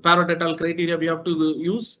 Favre et al. Criteria we have to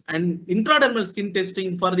use, and intradermal skin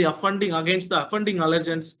testing for the offending against the offending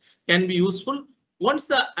allergens can be useful. Once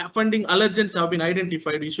the offending allergens have been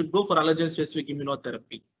identified, we should go for allergen specific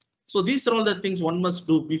immunotherapy. So these are all the things one must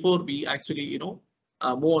do before we actually move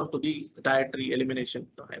on to the dietary elimination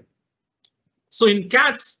time. So in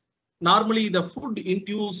cats, normally the food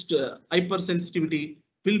induced hypersensitivity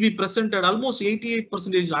will be presented almost 88%,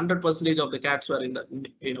 100% of the cats were in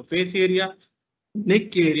the face area,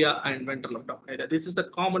 neck area, and ventral abdomen area. This is the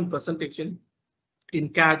common presentation in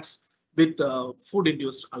cats with food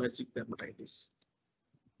induced allergic dermatitis.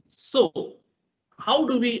 So how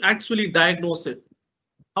do we actually diagnose it?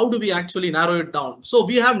 How do we actually narrow it down? So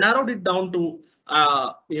we have narrowed it down to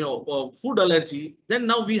food allergy. Then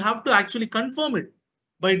now we have to actually confirm it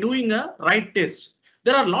by doing a right test.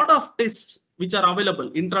 There are a lot of tests which are available: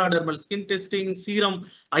 intradermal skin testing, serum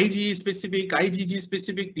IgE specific, IgG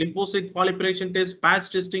specific, lymphocyte proliferation test, patch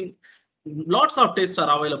testing. Lots of tests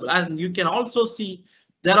are available, and you can also see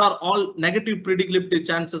there are all negative predictive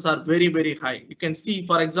chances are very high. You can see,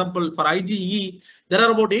 for example, for IgE, there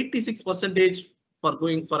are about 86% for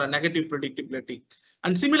going for a negative predictability.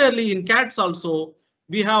 And similarly, in cats also,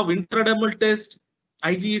 we have intradermal test,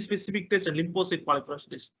 IgE specific test, and lymphocyte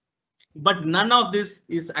proliferation test. But none of this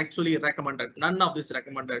is actually recommended. None of this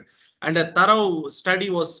recommended. And a thorough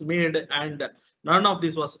study was made, and none of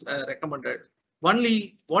this was recommended.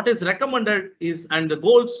 Only what is recommended is, and the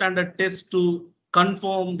gold standard test to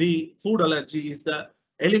confirm the food allergy is the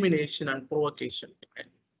elimination and provocation.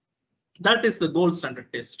 That is the gold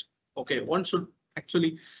standard test. Okay, one should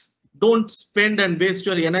actually don't spend and waste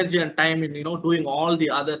your energy and time in doing all the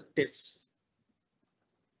other tests.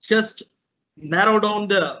 Just narrow down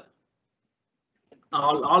the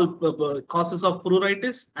all causes of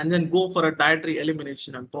pruritus and then go for a dietary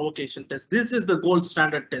elimination and provocation test. This is the gold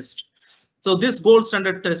standard test. So this gold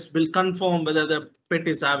standard test will confirm whether the pet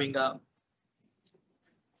is having a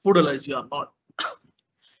food allergy or not.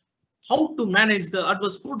 How to manage the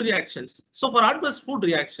adverse food reactions? So for adverse food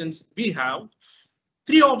reactions, we have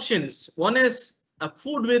 3 options. One is a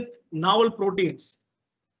food with novel proteins.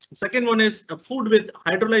 Second one is a food with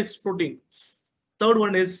hydrolyzed protein. Third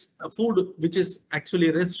one is a food which is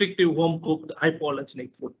actually restrictive home cooked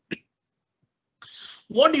hypoallergenic food.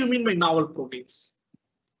 What do you mean by novel proteins?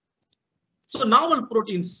 So novel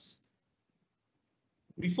proteins,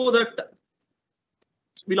 before that,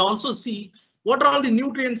 we'll also see what are all the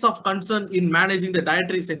nutrients of concern in managing the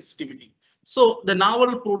dietary sensitivity. So the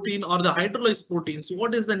novel protein or the hydrolyzed proteins,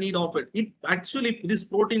 what is the need of it? These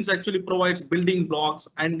proteins actually provides building blocks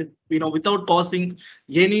and without causing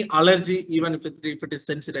any allergy, even if it is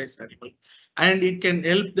sensitized animal. And it can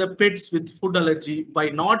help the pets with food allergy by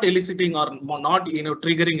not eliciting or not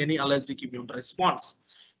triggering any allergic immune response.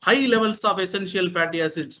 high levels of essential fatty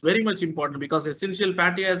acids, very much important, because essential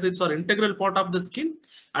fatty acids are integral part of the skin,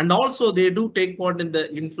 and also they do take part in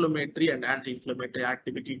the inflammatory and anti-inflammatory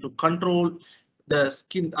activity to control the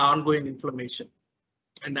skin ongoing inflammation,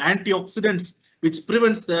 and antioxidants, which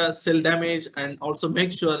prevents the cell damage and also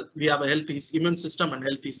make sure we have a healthy immune system and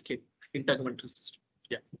healthy skin integumentary system.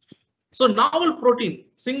 Yeah. So novel protein,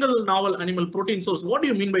 single novel animal protein source. What do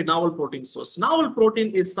you mean by novel protein source? Novel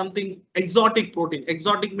protein is something exotic protein.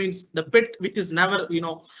 Exotic means the pet which is never,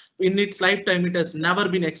 in its lifetime, it has never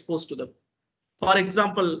been exposed to them. For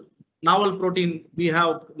example, novel protein we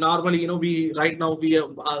have normally, we right now we have,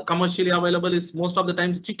 commercially available is most of the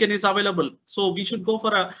times chicken is available. So we should go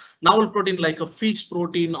for a novel protein like a fish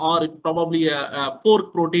protein, or probably a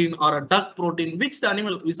pork protein or a duck protein, which the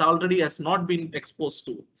animal is already has not been exposed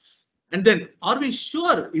to. And then, are we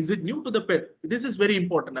sure is it new to the pet? This is very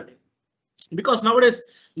important, I think, because nowadays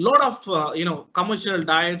a lot of commercial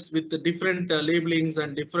diets with the different labelings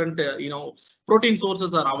and different protein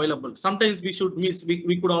sources are available. Sometimes we should miss.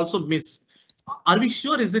 We could also miss. Are we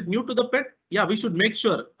sure is it new to the pet? Yeah, we should make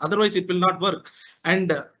sure. Otherwise, it will not work.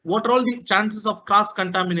 And what are all the chances of cross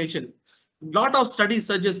contamination? Lot of studies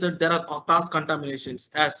suggest that there are cross contaminations.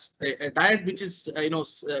 As a diet which is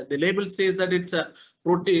the label says that it's a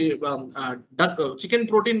protein chicken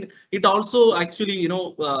protein, it also actually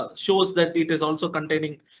shows that it is also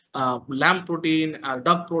containing lamb protein,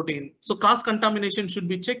 duck protein. So cross contamination should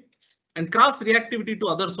be checked, and cross reactivity to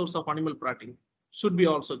other source of animal protein should be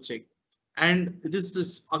also checked. And this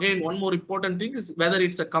is again one more important thing is whether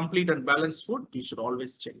it's a complete and balanced food. We should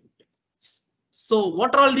always check. So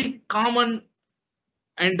what are all the common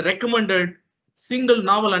and recommended single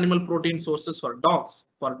novel animal protein sources for dogs?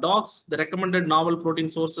 For dogs, the recommended novel protein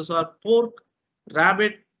sources are pork,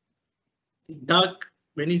 rabbit, duck,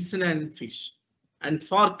 venison, and fish. And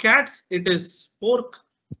for cats, it is pork,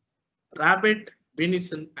 rabbit,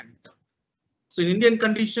 venison, and duck. So in Indian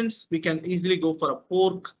conditions, we can easily go for a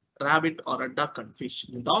pork, rabbit, or a duck and fish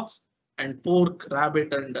in dogs, and pork,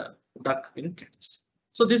 rabbit, and duck in cats.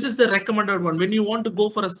 So this is the recommended one. When you want to go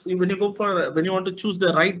for when you want to choose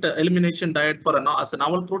the right elimination diet for as a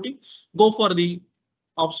novel protein, go for the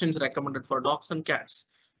options recommended for dogs and cats.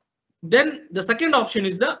 Then the second option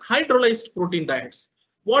is the hydrolyzed protein diets.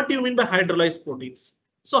 What do you mean by hydrolyzed proteins?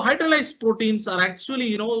 So hydrolyzed proteins are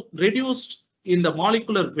actually reduced in the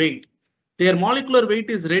molecular weight. Their molecular weight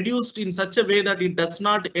is reduced in such a way that it does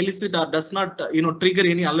not elicit or does not trigger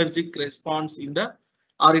any allergic response in the,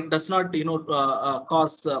 or it does not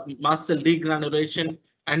cause mast cell degranulation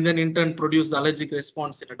and then in turn produce the allergic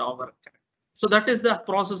response in a dog or a cat. So that is the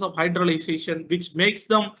process of hydrolyzation, which makes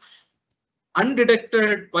them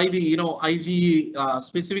undetected by the IgE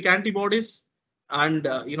specific antibodies and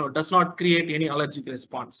does not create any allergic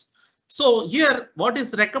response. So here, what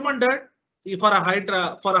is recommended for a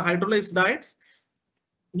hydrolyzed diets?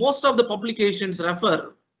 Most of the publications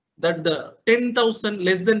refer that the 10,000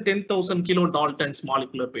 less than 10,000 kilodaltons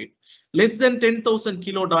molecular weight, less than 10,000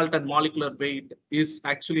 kilodalton molecular weight is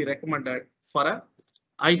actually recommended for a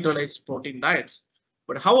hydrolyzed protein diets.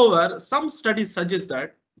 But however, some studies suggest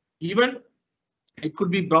that even it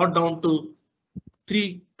could be brought down to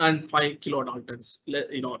 3 and 5 kilodaltons,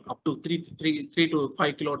 up to 3 to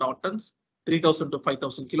 5 kilodaltons, 3,000 to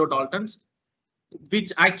 5,000 kilodaltons,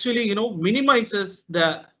 which actually minimizes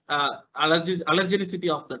the allergenicity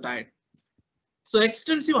of the diet. So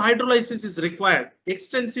extensive hydrolysis is required.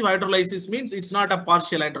 Extensive hydrolysis means it's not a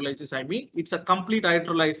partial hydrolysis. I mean, it's a complete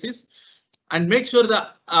hydrolysis, and make sure the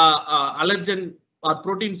allergen or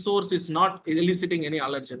protein source is not eliciting any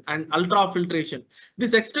allergen, and ultrafiltration.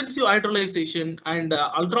 This extensive hydrolyzation and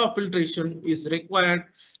ultrafiltration is required.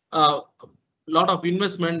 Lot of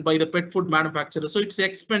investment by the pet food manufacturer, so it's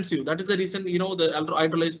expensive. That is the reason the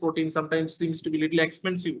hydrolyzed protein sometimes seems to be little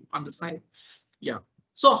expensive on the side. Yeah.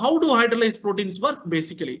 So how do hydrolyzed proteins work?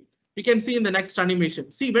 Basically, we can see in the next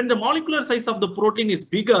animation. See, when the molecular size of the protein is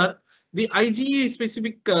bigger, the IgE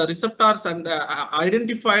specific receptors and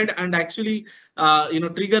identified and actually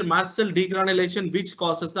trigger mast cell degranulation, which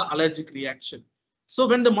causes the allergic reaction. So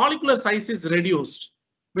when the molecular size is reduced,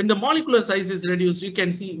 you can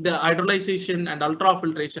see the hydrolyzation and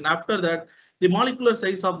ultrafiltration. After that, the molecular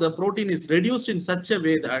size of the protein is reduced in such a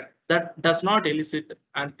way that does not elicit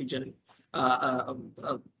antigen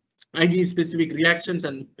IgE specific reactions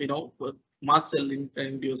and mast cell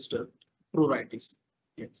induced pruritus.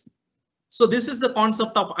 Yes. So this is the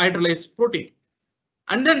concept of hydrolyzed protein.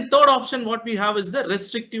 And then third option, what we have is the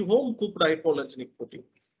restrictive home cooked hypoallergenic protein.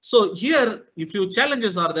 So here, a few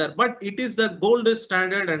challenges are there, but it is the gold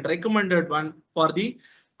standard and recommended one for the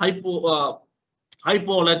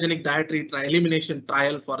hypoallergenic dietary elimination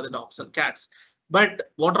trial for the dogs and cats. But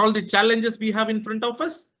what are all the challenges we have in front of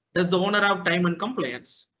us? Does the owner have time and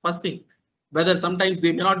compliance? First thing, whether sometimes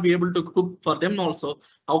they may not be able to cook for them also,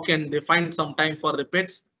 how can they find some time for the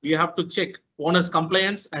pets? We have to check owner's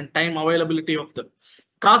compliance and time availability of the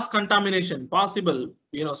cross contamination possible.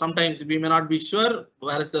 Sometimes we may not be sure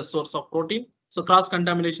where is the source of protein. So cross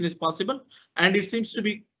contamination is possible, and it seems to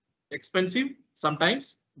be expensive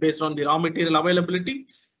sometimes based on the raw material availability.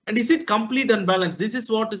 And is it complete and balanced? This is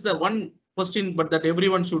what is the one question, but that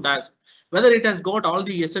everyone should ask, whether it has got all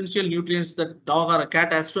the essential nutrients that dog or a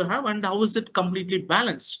cat has to have, and how is it completely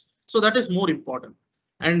balanced? So that is more important.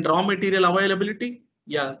 And raw material availability,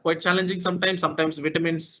 yeah, quite challenging sometimes. Sometimes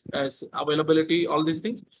vitamins availability, all these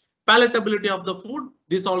things. Palatability of the food.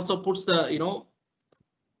 This also puts the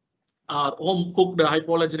home cooked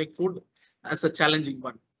hypoallergenic food as a challenging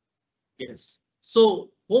one. Yes. So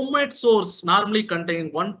homemade source normally contain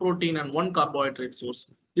one protein and one carbohydrate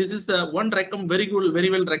source. This is the one very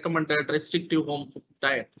well recommended restrictive home cooked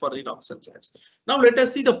diet for the dogs and cats. Now let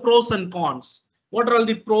us see the pros and cons. What are all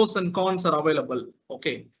the pros and cons are available?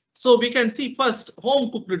 Okay. So we can see first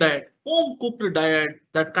home cooked diet. Home cooked diet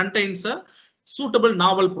that contains a suitable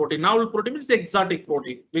novel protein. Novel protein means the exotic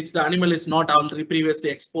protein, which the animal is not already previously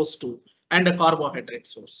exposed to, and a carbohydrate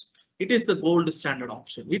source. It is the gold standard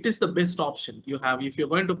option. It is the best option you have. If you're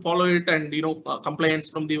going to follow it and compliance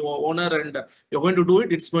from the owner and you're going to do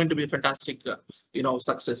it, it's going to be fantastic,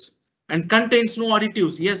 success. And contains no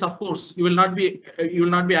additives. Yes, of course, you will not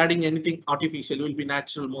be adding anything artificial. You will be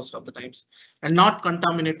natural most of the times, and not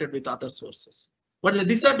contaminated with other sources. But the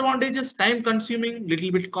disadvantages: time consuming,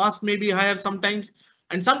 little bit cost may be higher sometimes,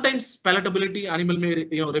 and sometimes palatability. Animal may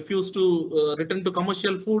refuse to return to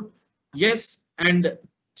commercial food. Yes, and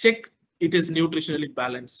check it is nutritionally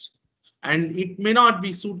balanced, and it may not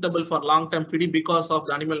be suitable for long-term feeding because of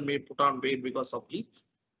the animal may put on weight because of the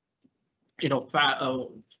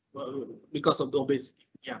because of the obesity.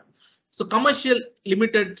 Yeah. So commercial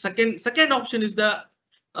limited. Second option is the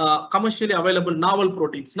commercially available novel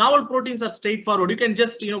proteins. Novel proteins are straightforward. You can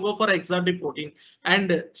just go for exotic protein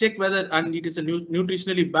and check whether it is a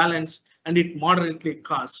nutritionally balanced and it moderately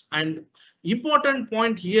cost. And important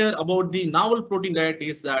point here about the novel protein diet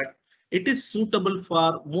is that it is suitable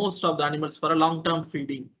for most of the animals for a long-term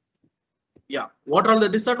feeding. Yeah. What are the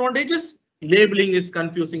disadvantages? Labeling is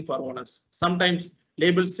confusing for owners. Sometimes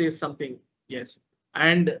label says something. Yes.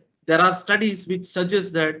 And there are studies which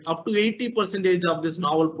suggest that up to 80% of these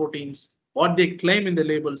novel proteins, what they claim in the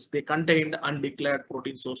labels, they contained undeclared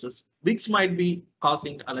protein sources, which might be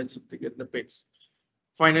causing allergy in the pets.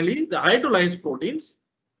 Finally, the hydrolyzed proteins,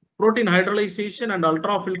 protein hydrolyzation and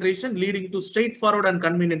ultrafiltration leading to straightforward and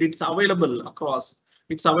convenient. It's available across.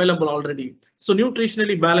 It's available already. So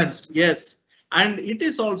nutritionally balanced, yes. And it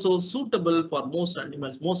is also suitable for most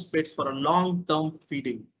animals, most pets for a long-term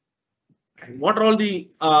feeding. And what are all the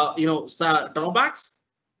drawbacks?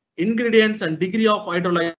 Ingredients and degree of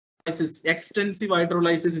hydrolysis. Extensive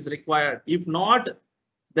hydrolysis is required. If not,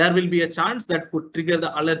 there will be a chance that could trigger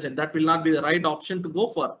the allergen. That will not be the right option to go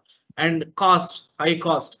for. And cost, high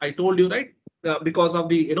cost. I told you, right? Because of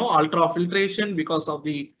the ultrafiltration, because of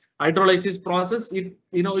the hydrolysis process,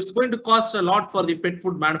 it's going to cost a lot for the pet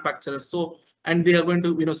food manufacturers. So, and they are going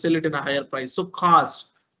to sell it in a higher price. So cost.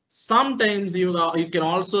 Sometimes you can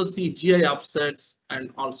also see GI upsets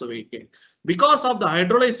and also weight gain. Because of the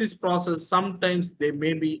hydrolysis process, sometimes they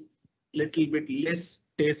may be little bit less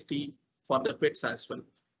tasty for the pets as well.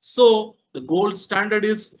 So the gold standard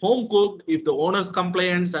is home cooked. If the owner's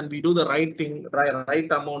compliance and we do the right thing,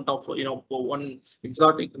 right amount of one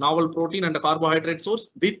exotic novel protein and a carbohydrate source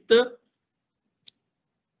with the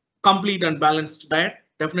complete and balanced diet,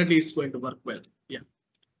 definitely it's going to work well. Yeah.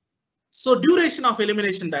 So duration of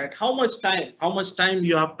elimination diet, how much time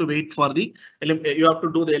you have to wait for you have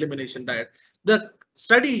to do the elimination diet. The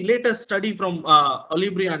latest study from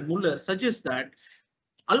Oliveri and Muller suggests that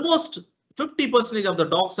almost 50% of the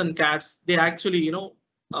dogs and cats, they actually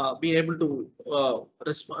be able to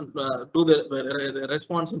respond, do the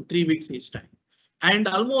response in 3 weeks each time. And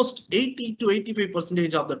almost 80 to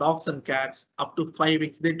 85% of the dogs and cats up to 5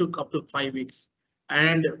 weeks, they took up to 5 weeks.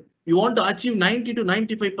 And you want to achieve 90 to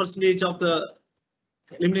 95% of the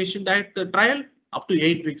elimination diet trial, up to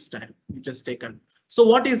 8 weeks time it is taken. So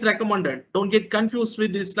what is recommended? Don't get confused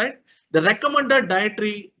with this slide. The recommended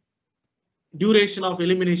dietary duration of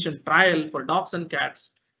elimination trial for dogs and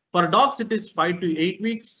cats. For dogs, it is 5 to 8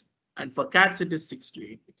 weeks, and for cats, it is 6 to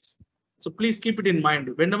 8 weeks. So please keep it in mind.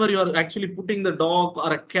 Whenever you are actually putting the dog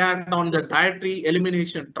or a cat on the dietary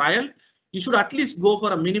elimination trial, you should at least go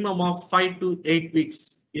for a minimum of 5 to 8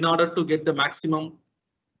 weeks in order to get the maximum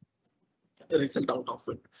result out of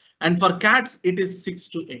it. And for cats, it is 6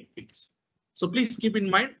 to 8 weeks. So please keep in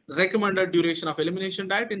mind recommended duration of elimination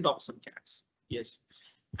diet in dogs and cats. Yes.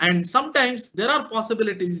 And sometimes there are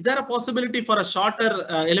possibilities. Is there a possibility for a shorter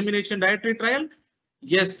elimination dietary trial?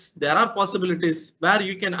 Yes, there are possibilities where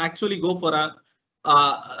you can actually go for a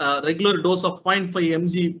regular dose of 0.5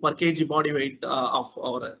 mg per kg body weight of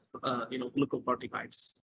our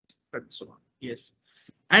glucocorticoids. So on. Yes,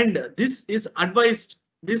 and this is advised.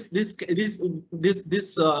 This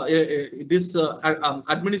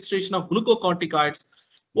administration of glucocorticoids.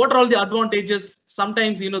 What are all the advantages?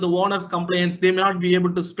 Sometimes the owners complaints they may not be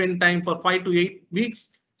able to spend time for 5 to 8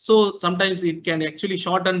 weeks. So sometimes it can actually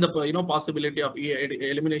shorten the possibility of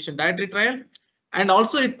elimination dietary trial, and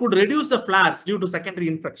also it could reduce the flares due to secondary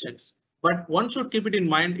infections. But one should keep it in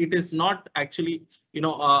mind, it is not actually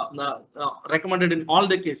recommended in all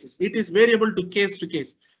the cases. It is variable to case,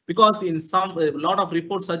 because in some a lot of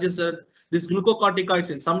reports suggest that this glucocorticoids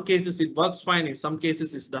in some cases it works fine, in some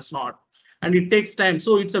cases it does not, and it takes time.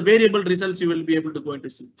 So it's a variable results you will be able to go into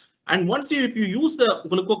see. And once if you use the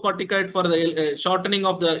glucocorticoid for the shortening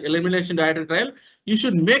of the elimination dietary trial, you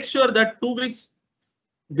should make sure that 2 weeks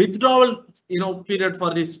withdrawal period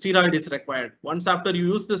for the steroid is required. Once after you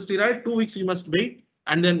use the steroid, 2 weeks you must wait,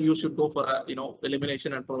 and then you should go for a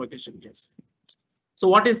elimination and provocation case. So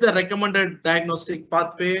what is the recommended diagnostic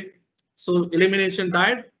pathway? So elimination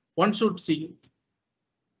diet, one should see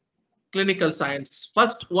clinical signs.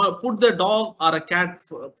 First, put the dog or a cat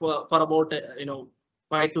for about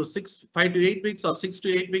 5 to 8 weeks or 6 to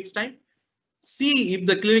 8 weeks time. See if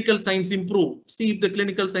the clinical signs improve.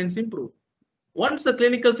 Once the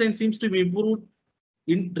clinical sign seems to be improved,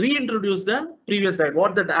 reintroduce the previous diet.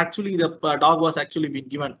 What that actually the dog was actually being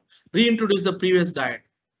given. Reintroduce the previous diet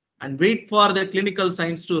and wait for the clinical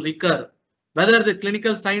signs to recur. Whether the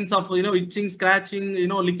clinical signs of itching, scratching,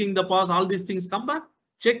 licking the paws, all these things come back,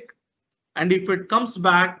 check. And if it comes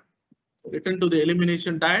back, return to the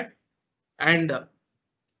elimination diet. And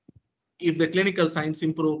if the clinical signs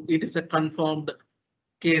improve, it is a confirmed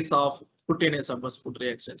case of cutaneous adverse food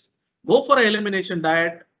reactions. Go for an elimination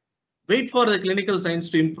diet, wait for the clinical signs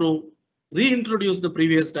to improve, reintroduce the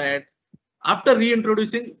previous diet. After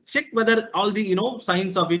reintroducing, check whether all the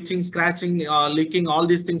signs of itching, scratching, licking, all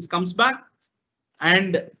these things comes back,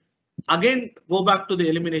 and again go back to the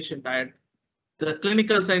elimination diet. The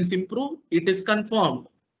clinical signs improve, it is confirmed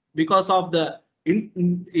because of the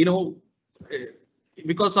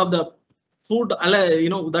because of the food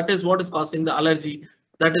that is what is causing the allergy.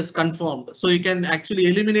 That is confirmed. So you can actually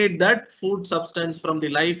eliminate that food substance from the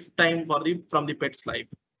lifetime from the pet's life.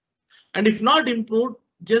 And if not improved,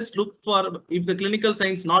 just look for if the clinical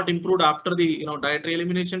signs not improved after the dietary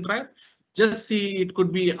elimination trial. Just see it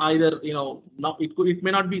could be either it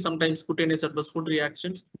may not be sometimes cutaneous adverse food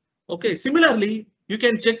reactions. Okay. Similarly, you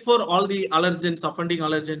can check for all the allergens, offending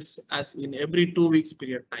allergens as in every 2 weeks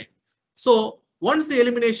period time. So once the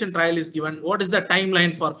elimination trial is given, what is the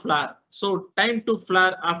timeline for flare? So time to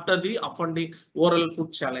flare after the offending oral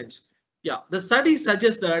food challenge. Yeah, the study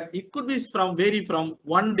suggests that it could be vary from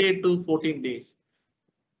 1 day to 14 days.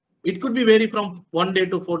 It could be vary from 1 day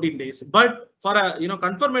to 14 days. But for a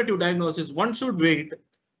confirmative diagnosis, one should wait.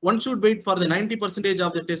 One should wait for the 90%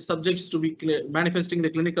 of the test subjects to be manifesting the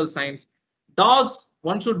clinical signs. Dogs,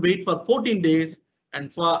 one should wait for 14 days,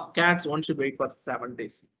 and for cats, one should wait for 7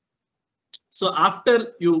 days. So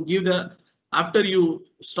after you give after you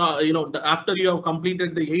have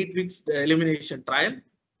completed the 8 weeks elimination trial,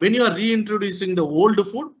 when you are reintroducing the old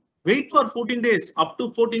food, wait for 14 days, up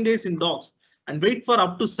to 14 days in dogs, and wait for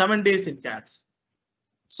up to 7 days in cats.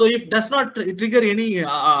 So if does not trigger any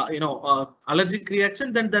allergic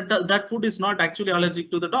reaction, then that food is not actually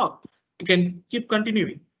allergic to the dog. You can keep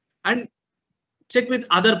continuing and check with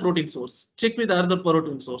other protein source.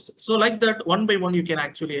 So like that, one by one you can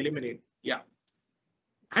actually eliminate. Yeah.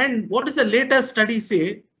 And what does the latest study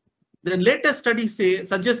say? The latest study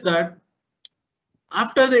suggests that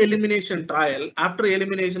after the elimination trial, after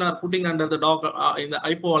elimination or putting under the dog in the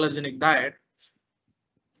hypoallergenic diet,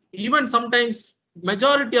 even sometimes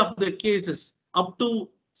majority of the cases, up to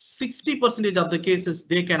 60% of the cases,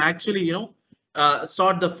 they can actually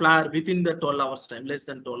start the flare within the 12 hours time, less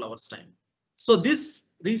than 12 hours time. So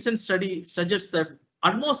this recent study suggests that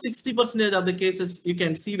almost 60% of the cases you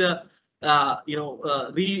can see the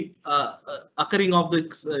occurring of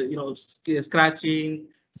the scratching,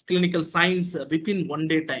 clinical signs within 1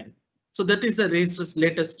 day time. So that is the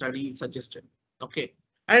latest study suggested. Okay,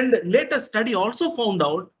 and latest study also found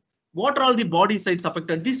out what are all the body sites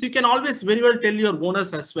affected. This you can always very well tell your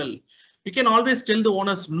owners as well. You can always tell the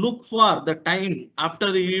owners, look for the time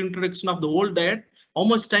after the reintroduction of the old diet, how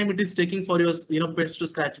much time it is taking for your pets to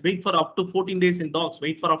scratch. Wait for up to 14 days in dogs,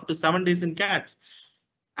 wait for up to 7 days in cats.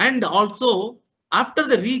 And also after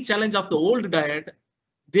the re-challenge of the old diet,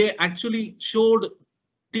 they actually showed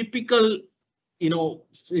typical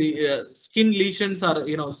skin lesions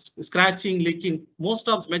or scratching, licking.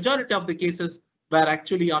 Majority of the cases were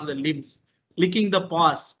actually on the limbs. Licking the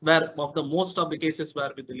paws were most of the cases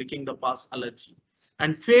were with the licking the paws allergy.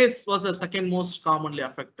 And face was the second most commonly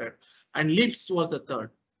affected, and lips was the third.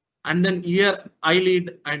 And then ear,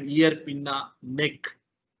 eyelid, and ear pinna, neck,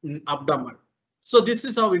 abdomen. So this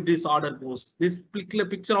is how this order goes. This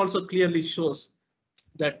picture also clearly shows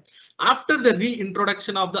that after the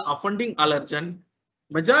reintroduction of the offending allergen,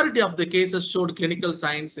 majority of the cases showed clinical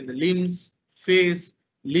signs in the limbs, face,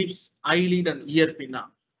 lips, eyelid, and ear pinna.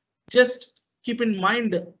 Just keep in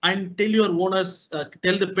mind and tell your owners,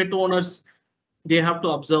 tell the pet owners, they have to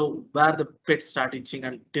observe where the pets start itching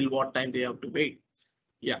and till what time they have to wait.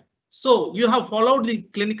 Yeah. So you have followed the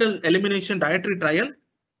clinical elimination dietary trial.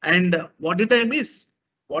 And what did I miss?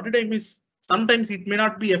 What did I miss? Sometimes it may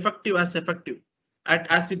not be effective as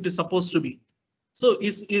it is supposed to be. So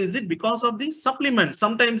is it because of the supplements?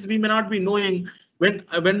 Sometimes we may not be knowing when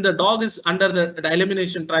the dog is under the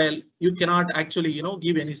elimination trial, you cannot actually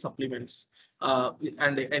give any supplements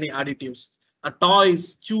and any additives.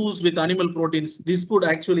 Toys, chews with animal proteins, this could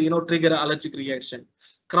actually trigger allergic reaction.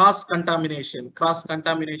 Cross contamination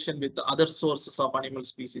with the other sources of animal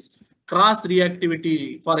species. Cross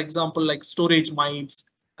reactivity, for example, like storage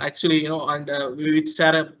mites, actually, and which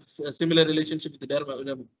share a similar relationship with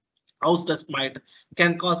the house dust mite,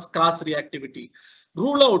 can cause cross reactivity.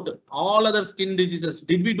 Rule out all other skin diseases.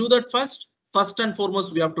 Did we do that first? First and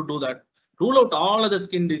foremost, we have to do that. Rule out all other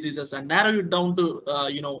skin diseases and narrow it down to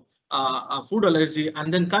food allergy,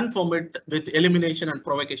 and then confirm it with elimination and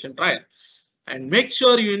provocation trial. And make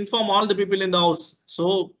sure you inform all the people in the house.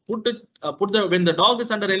 So when the dog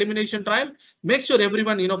is under elimination trial, make sure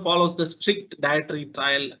everyone follows the strict dietary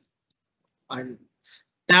trial. And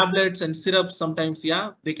tablets and syrups sometimes,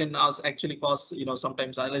 yeah, they can actually cause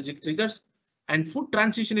sometimes allergic triggers. And food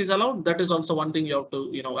transition is allowed. That is also one thing you have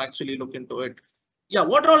to actually look into it. Yeah,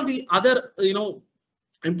 what are all the other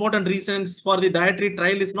important reasons for the dietary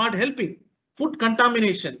trial is not helping? Food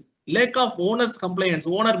contamination, lack of owner's compliance.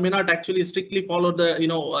 Owner may not actually strictly follow the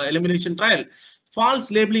elimination trial.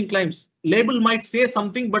 False labeling claims. Label might say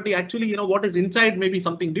something, but actually what is inside may be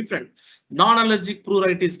something different. Non-allergic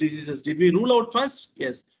pruritus diseases. Did we rule out first?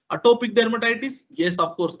 Yes. Atopic dermatitis. Yes,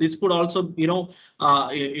 of course. This could also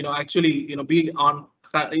actually be on.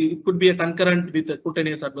 It could be a concurrent with the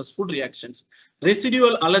cutaneous adverse food reactions.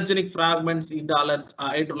 Residual allergenic fragments in the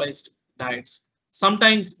hydrolyzed diets.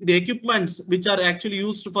 Sometimes the equipments which are actually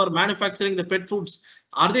used for manufacturing the pet foods,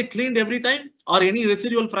 are they cleaned every time? Or any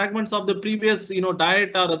residual fragments of the previous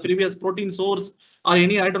diet or the previous protein source or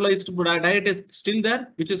any hydrolyzed diet is still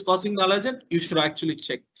there, which is causing the allergen? You should actually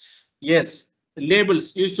check. Yes,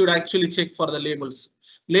 labels, you should actually check for the labels.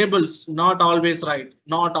 Labels not always right,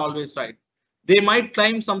 not always right. They might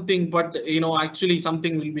claim something, but actually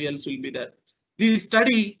something else will be there. The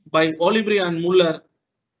study by Oliveri and Muller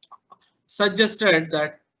suggested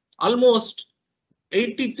that almost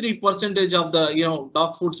 83% of the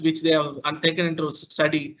dog foods which they have taken into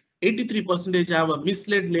study, 83% have a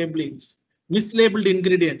mislabeled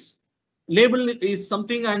ingredients. Label is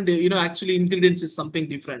something, and actually ingredients is something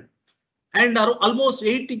different. And almost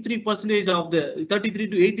 83% of the 33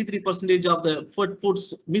 to 83% of the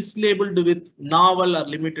foods mislabeled with novel or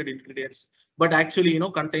limited ingredients, but actually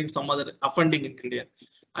contain some other offending ingredient.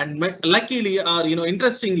 And luckily, or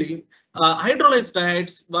interestingly, hydrolyzed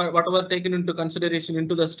diets, whatever taken into consideration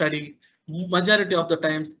into the study, majority of the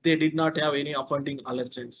times they did not have any offending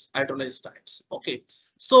allergens. Hydrolyzed diets. Okay.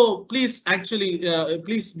 So please actually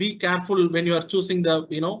please be careful when you are choosing the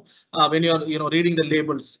when you are reading the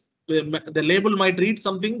labels. The label might read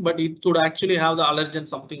something, but it could actually have the allergen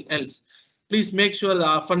something else. Please make sure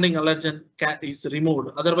the offending allergen is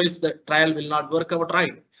removed. Otherwise, the trial will not work out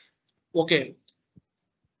right. Okay.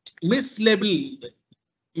 Mislabel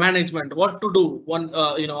management. What to do?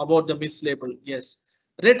 About the mislabel. Yes.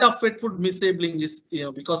 Rate of pet food mislabeling is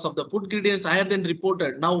because of the food ingredients higher than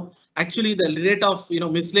reported. Now, actually, the rate of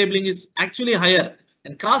mislabeling is actually higher,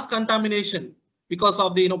 and cross contamination because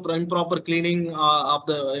of the improper cleaning of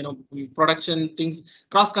the production things.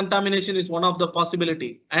 Cross contamination is one of the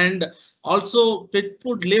possibility, and also pet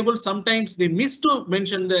food labels sometimes they miss to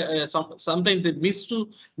mention the sometimes they miss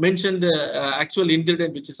to mention the actual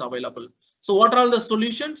ingredient which is available. So what are all the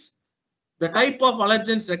solutions? the type of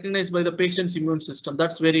allergens recognized by the patient's immune system.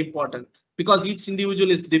 That's very important because each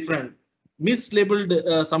individual is different. Mislabeled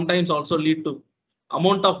sometimes also lead to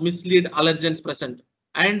amount of mislead allergens present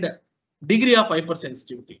and degree of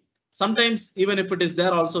hypersensitivity. Sometimes even if it is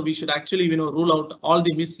there also, we should actually rule out all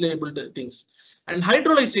the mislabeled things. And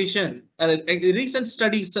hydrolyzation, recent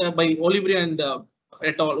studies by Olivier and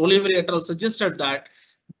et al. Suggested that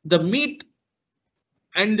the meat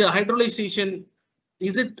and the hydrolyzation,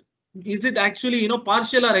 is it actually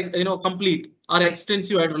partial or complete or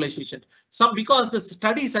extensive hydrolyzation? Some, because the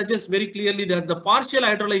study suggests very clearly that the partial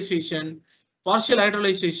hydrolyzation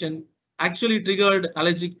actually triggered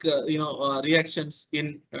allergic reactions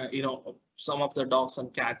in some of the dogs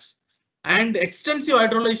and cats. And extensive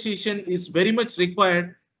hydrolyzation is very much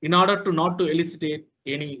required in order to not to elicit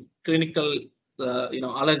any clinical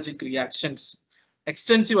allergic reactions.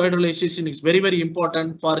 Extensive hydrolyzation is very, very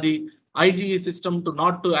important for the IgE system to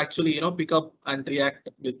not to actually pick up and react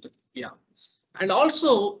with. And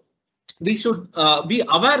also we should be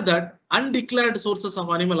aware that undeclared sources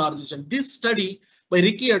of animal origin. This study by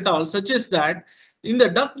Ricky et al. Suggests that in the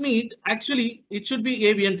duck meat, actually it should be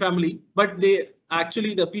avian family, but the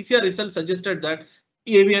PCR results suggested that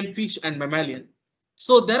avian, fish and mammalian.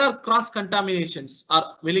 So there are cross contaminations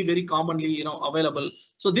are very, very commonly available.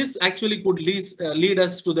 So this actually could lead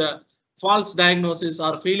us to the false diagnosis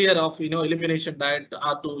or failure of elimination diet,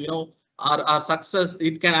 or to our success.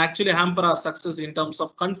 It can actually hamper our success in terms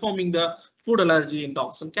of confirming the food allergy in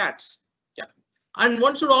dogs and cats. And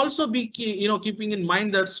one should also be keeping in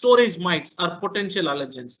mind that storage mites are potential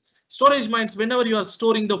allergens. Storage mites, whenever you are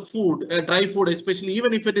storing the food, dry food, especially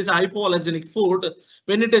even if it is hypoallergenic food,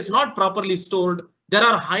 when it is not properly stored, there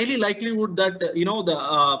are highly likelihood that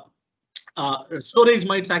the storage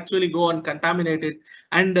mites actually go and contaminate it,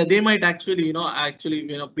 and they might actually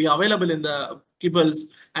be available in the kibbles,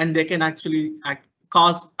 and they can actually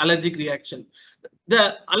cause allergic reaction.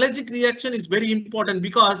 The allergic reaction is very important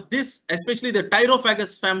because this, especially the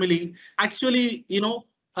Tyrophagus family, actually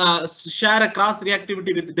share a cross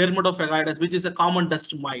reactivity with Dermatophagitis, which is a common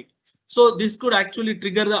dust mite. So this could actually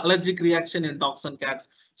trigger the allergic reaction in dogs and cats.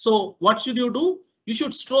 So what should you do? You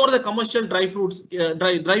should store the commercial dry foods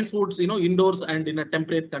indoors and in a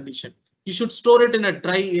temperate condition. You should store it in a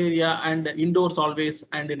dry area and indoors always,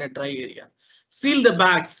 and in a dry area. Seal the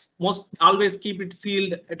bags. Always keep it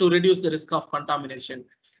sealed to reduce the risk of contamination.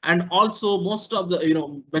 And also most of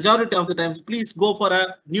the majority of the times, please go for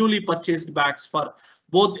a newly purchased bags for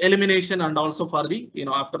both elimination and also for the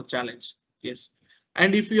after challenge. Yes.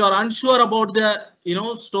 And if you are unsure about the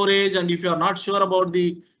storage, and if you are not sure about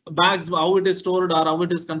the bags, how it is stored or how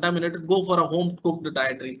it is contaminated, go for a home cooked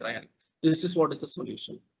dietary trial. This is what is the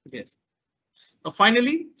solution. Yes. Now,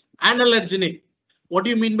 finally, analergenic. What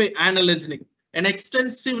do you mean by analergenic? An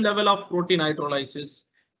extensive level of protein hydrolysis,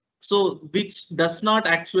 so which does not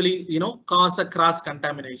actually cause a cross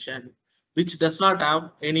contamination, which does not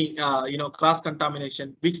have any cross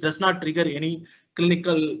contamination, which does not trigger any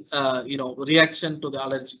clinical reaction to the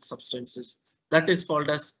allergic substances. That is called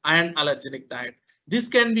as an allergenic diet. This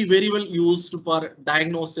can be very well used for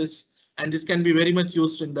diagnosis, and this can be very much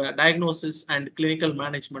used in the diagnosis and clinical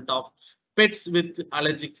management of pets with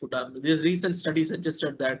allergic food. This recent study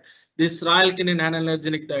suggested that this Royal Canin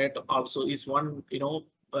allergenic diet also is one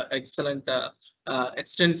excellent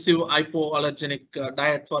extensive hypoallergenic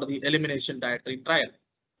diet for the elimination dietary trial.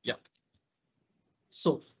 Yeah.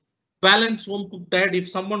 So balanced home cooked diet. If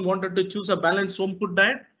someone wanted to choose a balanced home cooked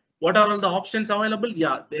diet, what are all the options available?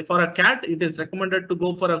 Yeah, for a cat, it is recommended to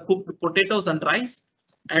go for a cooked potatoes and rice,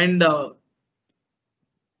 and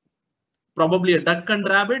probably a duck and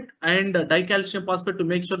rabbit, and dicalcium phosphate to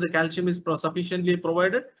make sure the calcium is sufficiently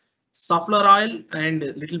provided, safflower oil, and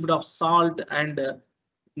a little bit of salt, and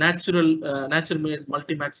natural made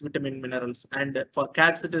multimax vitamin minerals. And for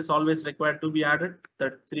cats, it is always required to be added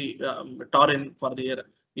that taurine for their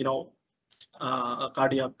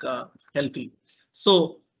cardiac healthy.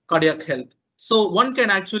 So cardiac health. So one can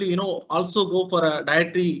actually also go for a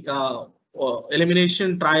dietary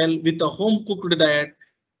elimination trial with a home cooked diet,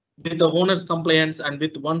 with the owner's compliance, and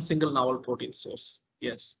with one single novel protein source.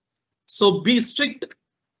 Yes. So be strict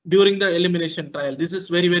during the elimination trial. This is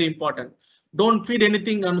very, very important. Don't feed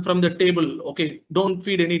anything from the table. Okay. Don't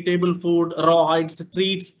feed any table food, raw hides,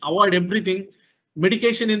 treats, avoid everything.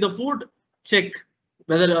 Medication in the food, check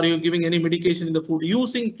whether are you giving any medication in the food.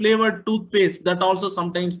 Using flavored toothpaste, that also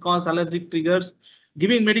sometimes cause allergic triggers.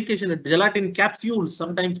 Giving medication, gelatin capsules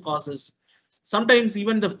sometimes causes. Sometimes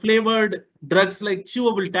even the flavored drugs like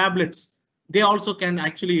chewable tablets, they also can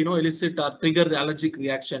actually elicit or trigger the allergic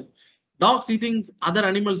reaction. Dogs eating other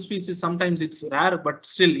animal species, sometimes it's rare, but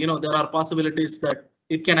still, there are possibilities that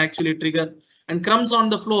it can actually trigger. And crumbs on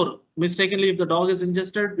the floor, mistakenly, if the dog is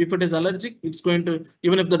ingested, if it is allergic, it's going to,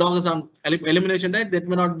 even if the dog is on elimination diet, that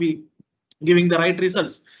may not be giving the right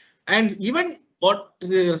results. And even what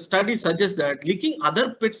the study suggests that licking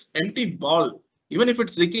other pets' empty bowl, even if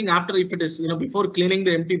it's licking after, if it is, before cleaning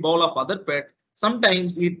the empty bowl of other pet,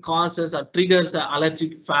 sometimes it causes or triggers an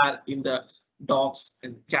allergic flare in the dogs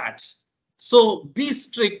and cats. So be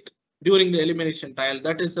strict during the elimination trial.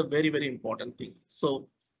 That is a very, very important thing. So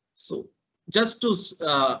just to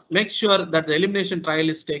make sure that the elimination trial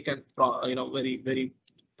is taken, very, very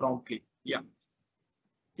promptly. Yeah.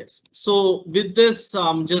 Yes. So with this,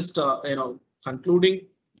 just concluding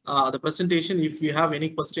the presentation. If you have any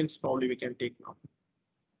questions, probably we can take now.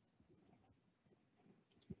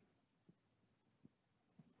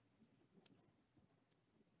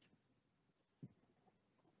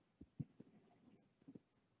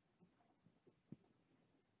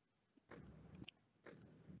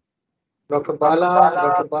 Dr.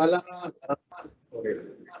 Bala,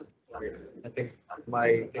 I think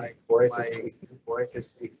my voice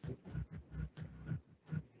is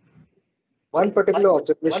one particular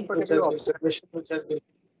observation which has been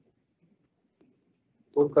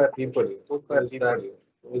put by people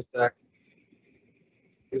is that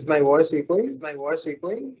is my voice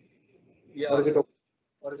echoing? Yeah. Or is it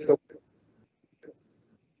okay?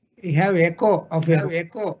 You have echo of your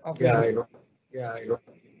Yeah, I know.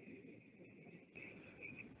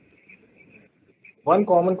 One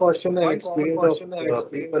common question and experience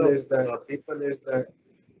of people is that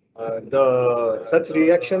the such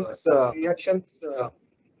reactions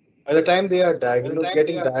by the time they are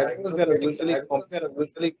getting diagnosed, they are usually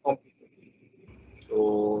complicated.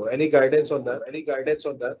 So, any guidance on that?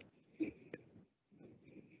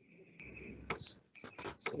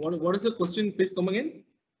 So what is the question? Please come again.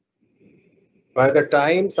 By the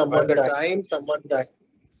time someone dies,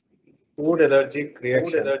 food allergic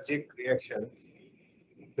reaction,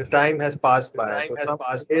 the time has passed by. So some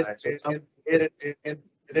is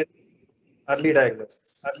early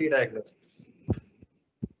diagnosis.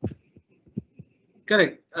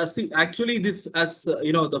 Correct. See, actually, this, as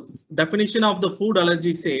the definition of the food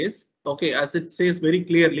allergy says, okay, as it says very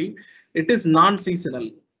clearly, it is non-seasonal.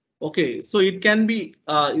 Okay, so it can be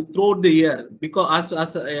throughout the year, because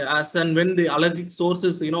as and when the allergic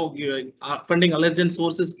sources, offending allergen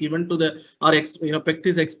sources given to the, or pet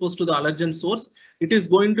is exposed to the allergen source, it is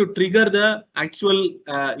going to trigger the actual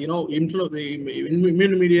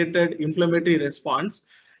immune mediated inflammatory response.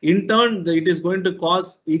 In turn, it is going to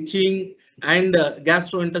cause itching and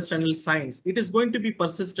gastrointestinal signs. It is going to be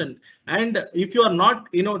persistent, and if you are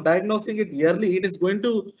not diagnosing it early, it is going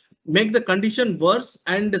to make the condition worse,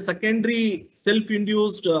 and secondary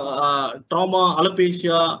self-induced trauma,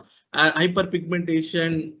 alopecia,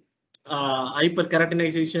 hyperpigmentation,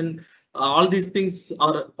 hyperkeratinization, all these things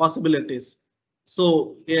are possibilities.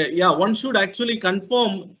 So yeah, one should actually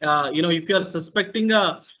confirm, if you are suspecting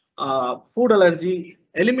a food allergy,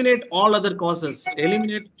 eliminate all other causes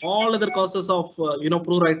of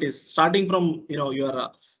pruritus, starting from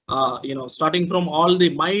starting from all the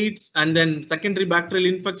mites, and then secondary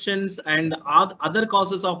bacterial infections and other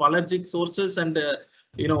causes of allergic sources, and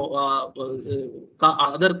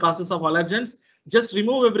other causes of allergens. Just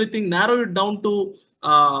remove everything, narrow it down to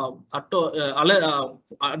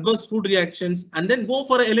adverse food reactions, and then go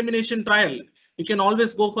for an elimination trial. You can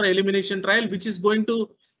always go for an elimination trial, which is going to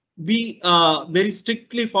be very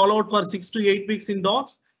strictly followed for 6 to 8 weeks in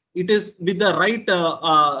dogs. It is with the right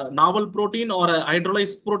novel protein or a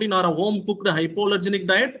hydrolyzed protein or a home cooked hypoallergenic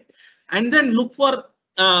diet, and then look for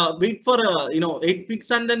wait for 8 weeks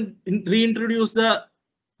and then reintroduce the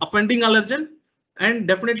offending allergen, and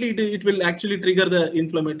definitely it will actually trigger the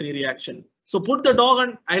inflammatory reaction. So put the dog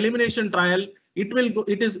on elimination trial. It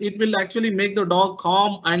will actually make the dog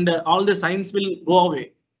calm, and all the signs will go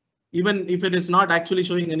away. Even if it is not actually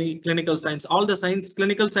showing any clinical signs, all the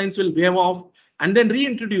clinical signs will wave off, and then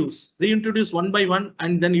reintroduce one by one,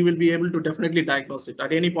 and then you will be able to definitely diagnose it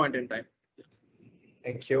at any point in time.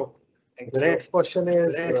 Thank you. The next question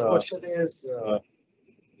is,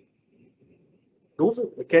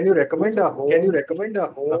 can you recommend a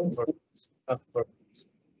home food?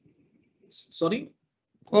 Sorry?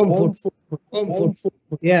 Home food.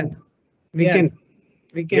 Yeah, we can.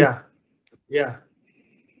 Yeah.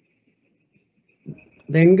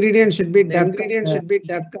 The ingredient should be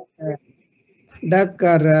duck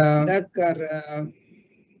or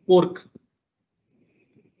Pork.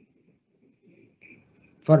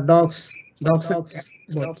 for dogs and cats,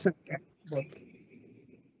 both.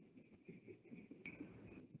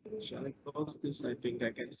 Shall I close this? I think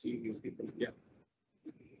I can see you people. Yeah.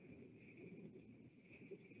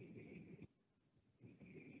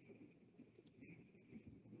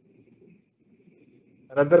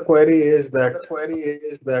 Another query is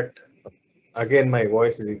that again my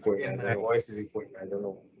voice is echoing. I don't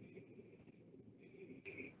know.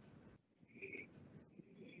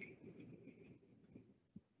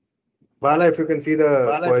 Bala, if you can see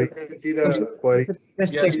the query. Just Yeah,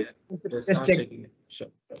 check. yeah. Yes, Just I'm check. checking it.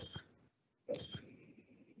 Sure.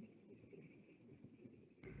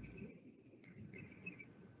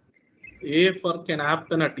 AFR can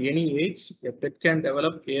happen at any age. A pet can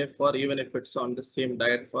develop AFR even if it's on the same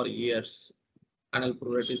diet for years. Anal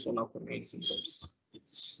pruritus is one of the main symptoms.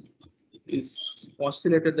 It's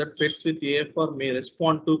postulated that pets with AFR may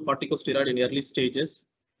respond to corticosteroid in early stages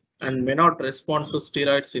and may not respond to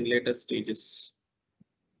steroids in later stages.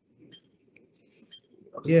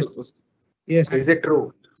 What is the Yes. question? Yes. Is it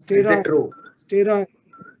true?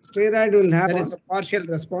 Steroid will have that is a partial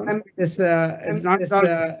response. It's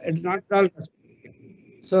not all.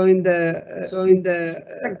 So in the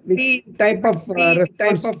three type of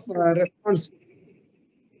response.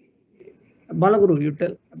 Balaguru, you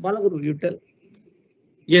tell.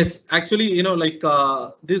 Yes, actually, like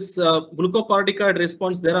this glucocorticoid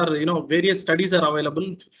response, there are, various studies are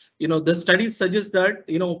available. The studies suggest that,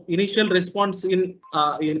 initial response in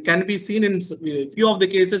can be seen in few of the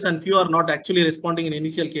cases and few are not actually responding in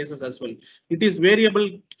initial cases as well. It is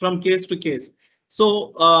variable from case to case.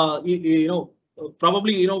 So,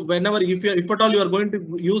 probably, whenever, if at all you are going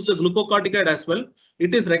to use the glucocorticoid as well,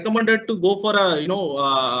 it is recommended to go for a,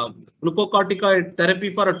 glucocorticoid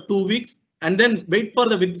therapy for 2 weeks and then wait for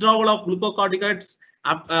the withdrawal of glucocorticoids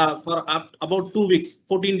for about 2 weeks,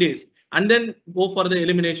 14 days, and then go for the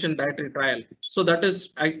elimination dietary trial. So that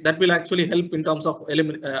will actually help in terms of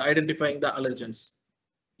identifying the allergens.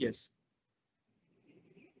 Yes.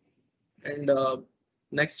 And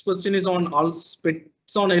next question is on all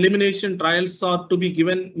pets on elimination trials are to be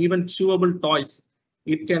given even chewable toys.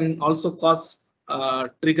 It can also cause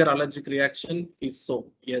trigger allergic reaction. Is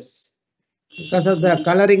so? Yes. Because of the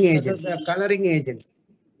coloring agents.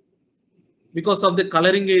 Because of the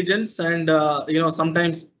coloring agents and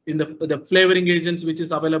sometimes in the flavoring agents which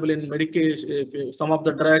is available in medication, some of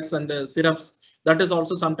the drugs and syrups, that is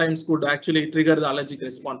also sometimes could actually trigger the allergic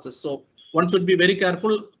responses. So one should be very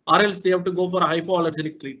careful, or else they have to go for a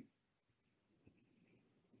hypoallergenic treatment.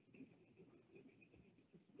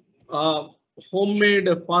 Homemade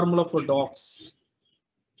formula for dogs.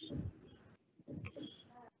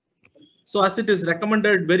 So as it is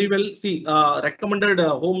recommended very well, see, recommended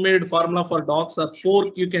homemade formula for dogs are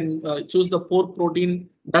pork. You can choose the pork protein,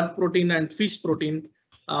 duck protein, and fish protein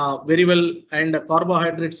very well. And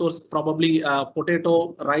carbohydrate source probably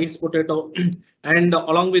potato, rice, potato, and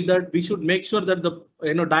along with that, we should make sure that the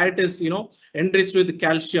diet is enriched with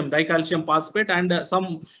calcium, dicalcium phosphate, and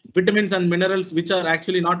some vitamins and minerals which are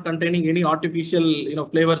actually not containing any artificial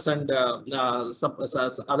flavors and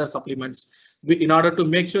other supplements, in order to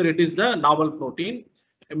make sure it is the novel protein.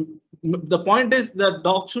 The point is the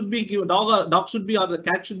dog should be given, or the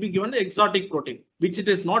cat should be given the exotic protein, which it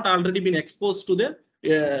has not already been exposed to the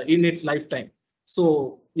in its lifetime.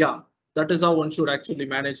 So yeah, that is how one should actually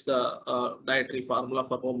manage the dietary formula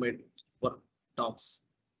for homemade for dogs.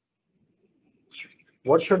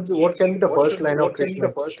 What can be the first line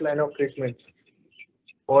of treatment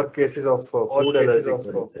for cases of food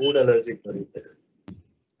allergic?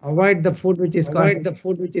 Avoid the food which is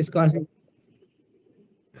causing.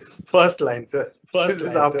 First line, sir. This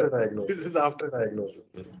is after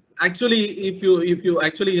diagnosis. Actually, if you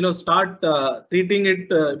actually start treating it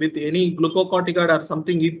with any glucocorticoid or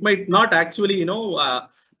something, it might not actually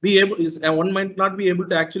be able. One might not be able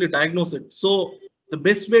to actually diagnose it. So the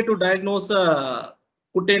best way to diagnose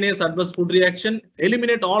cutaneous adverse food reaction,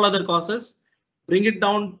 eliminate all other causes, bring it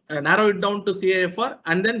down, narrow it down to CAFR,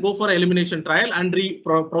 and then go for elimination trial and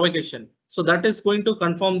provocation. So that is going to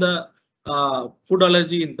confirm the food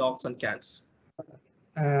allergy in dogs and cats.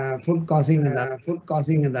 Food causing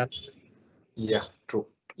that. Yeah, true.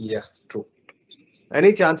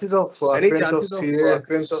 Any chances of occurrence of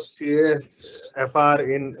CAFR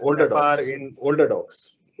in older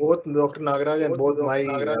dogs? Both Dr. Nagaraj and both my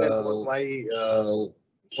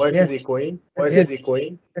voice is echoing. Yes,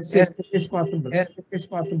 it is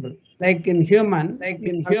possible. Like in human,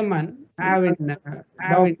 having cats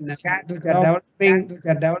which are developing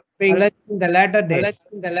allergy in the latter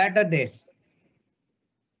days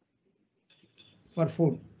for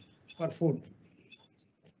food.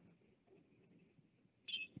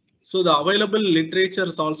 So the available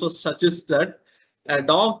literatures also suggests that a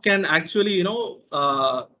dog can actually,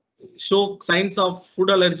 show signs of food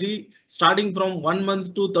allergy starting from 1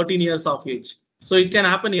 month to 13 years of age. So it can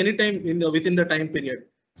happen anytime within the time period.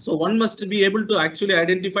 So one must be able to actually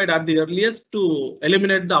identify it at the earliest to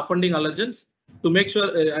eliminate the offending allergens to make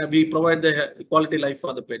sure we provide the quality life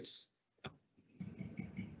for the pets.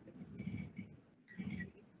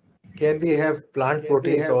 Can we have plant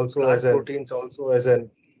proteins also as an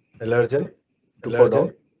allergen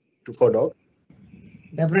for dog?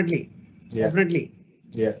 Definitely. Yeah. Definitely.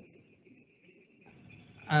 Yeah.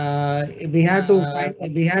 We have to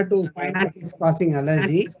find what is causing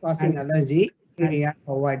allergy. We have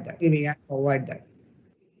to avoid that.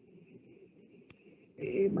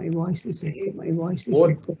 My voice is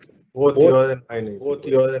Both yours and mine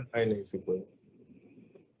is equal.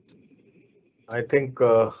 I think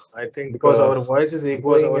because our voice is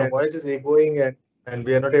echoing and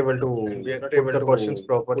we are not able to put the questions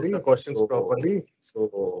properly.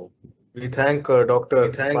 So we thank Dr.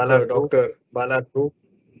 Bala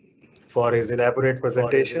for his elaborate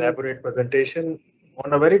presentation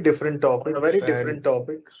on a very different topic.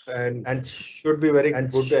 And should be very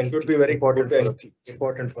good and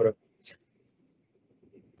important for us.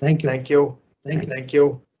 Thank you.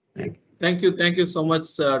 Thank you so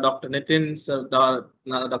much, Dr. Nitin, sir, Dr.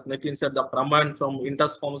 Nitin, sir, Dr. Raman from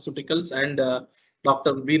Intas Pharmaceuticals, and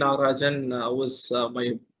Dr. B. Nagarajan, who was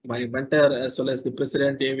my mentor as well as the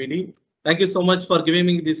president AVD. Thank you so much for giving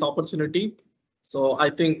me this opportunity. So I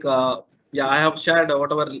think, yeah, I have shared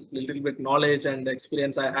whatever little bit knowledge and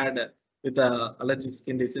experience I had with allergic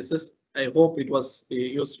skin diseases. I hope it was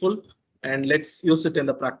useful, and let's use it in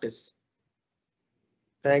the practice.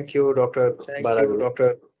 Thank you, Dr. Bala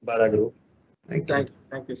Guru. Thank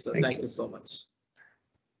you, sir. Thank you so much.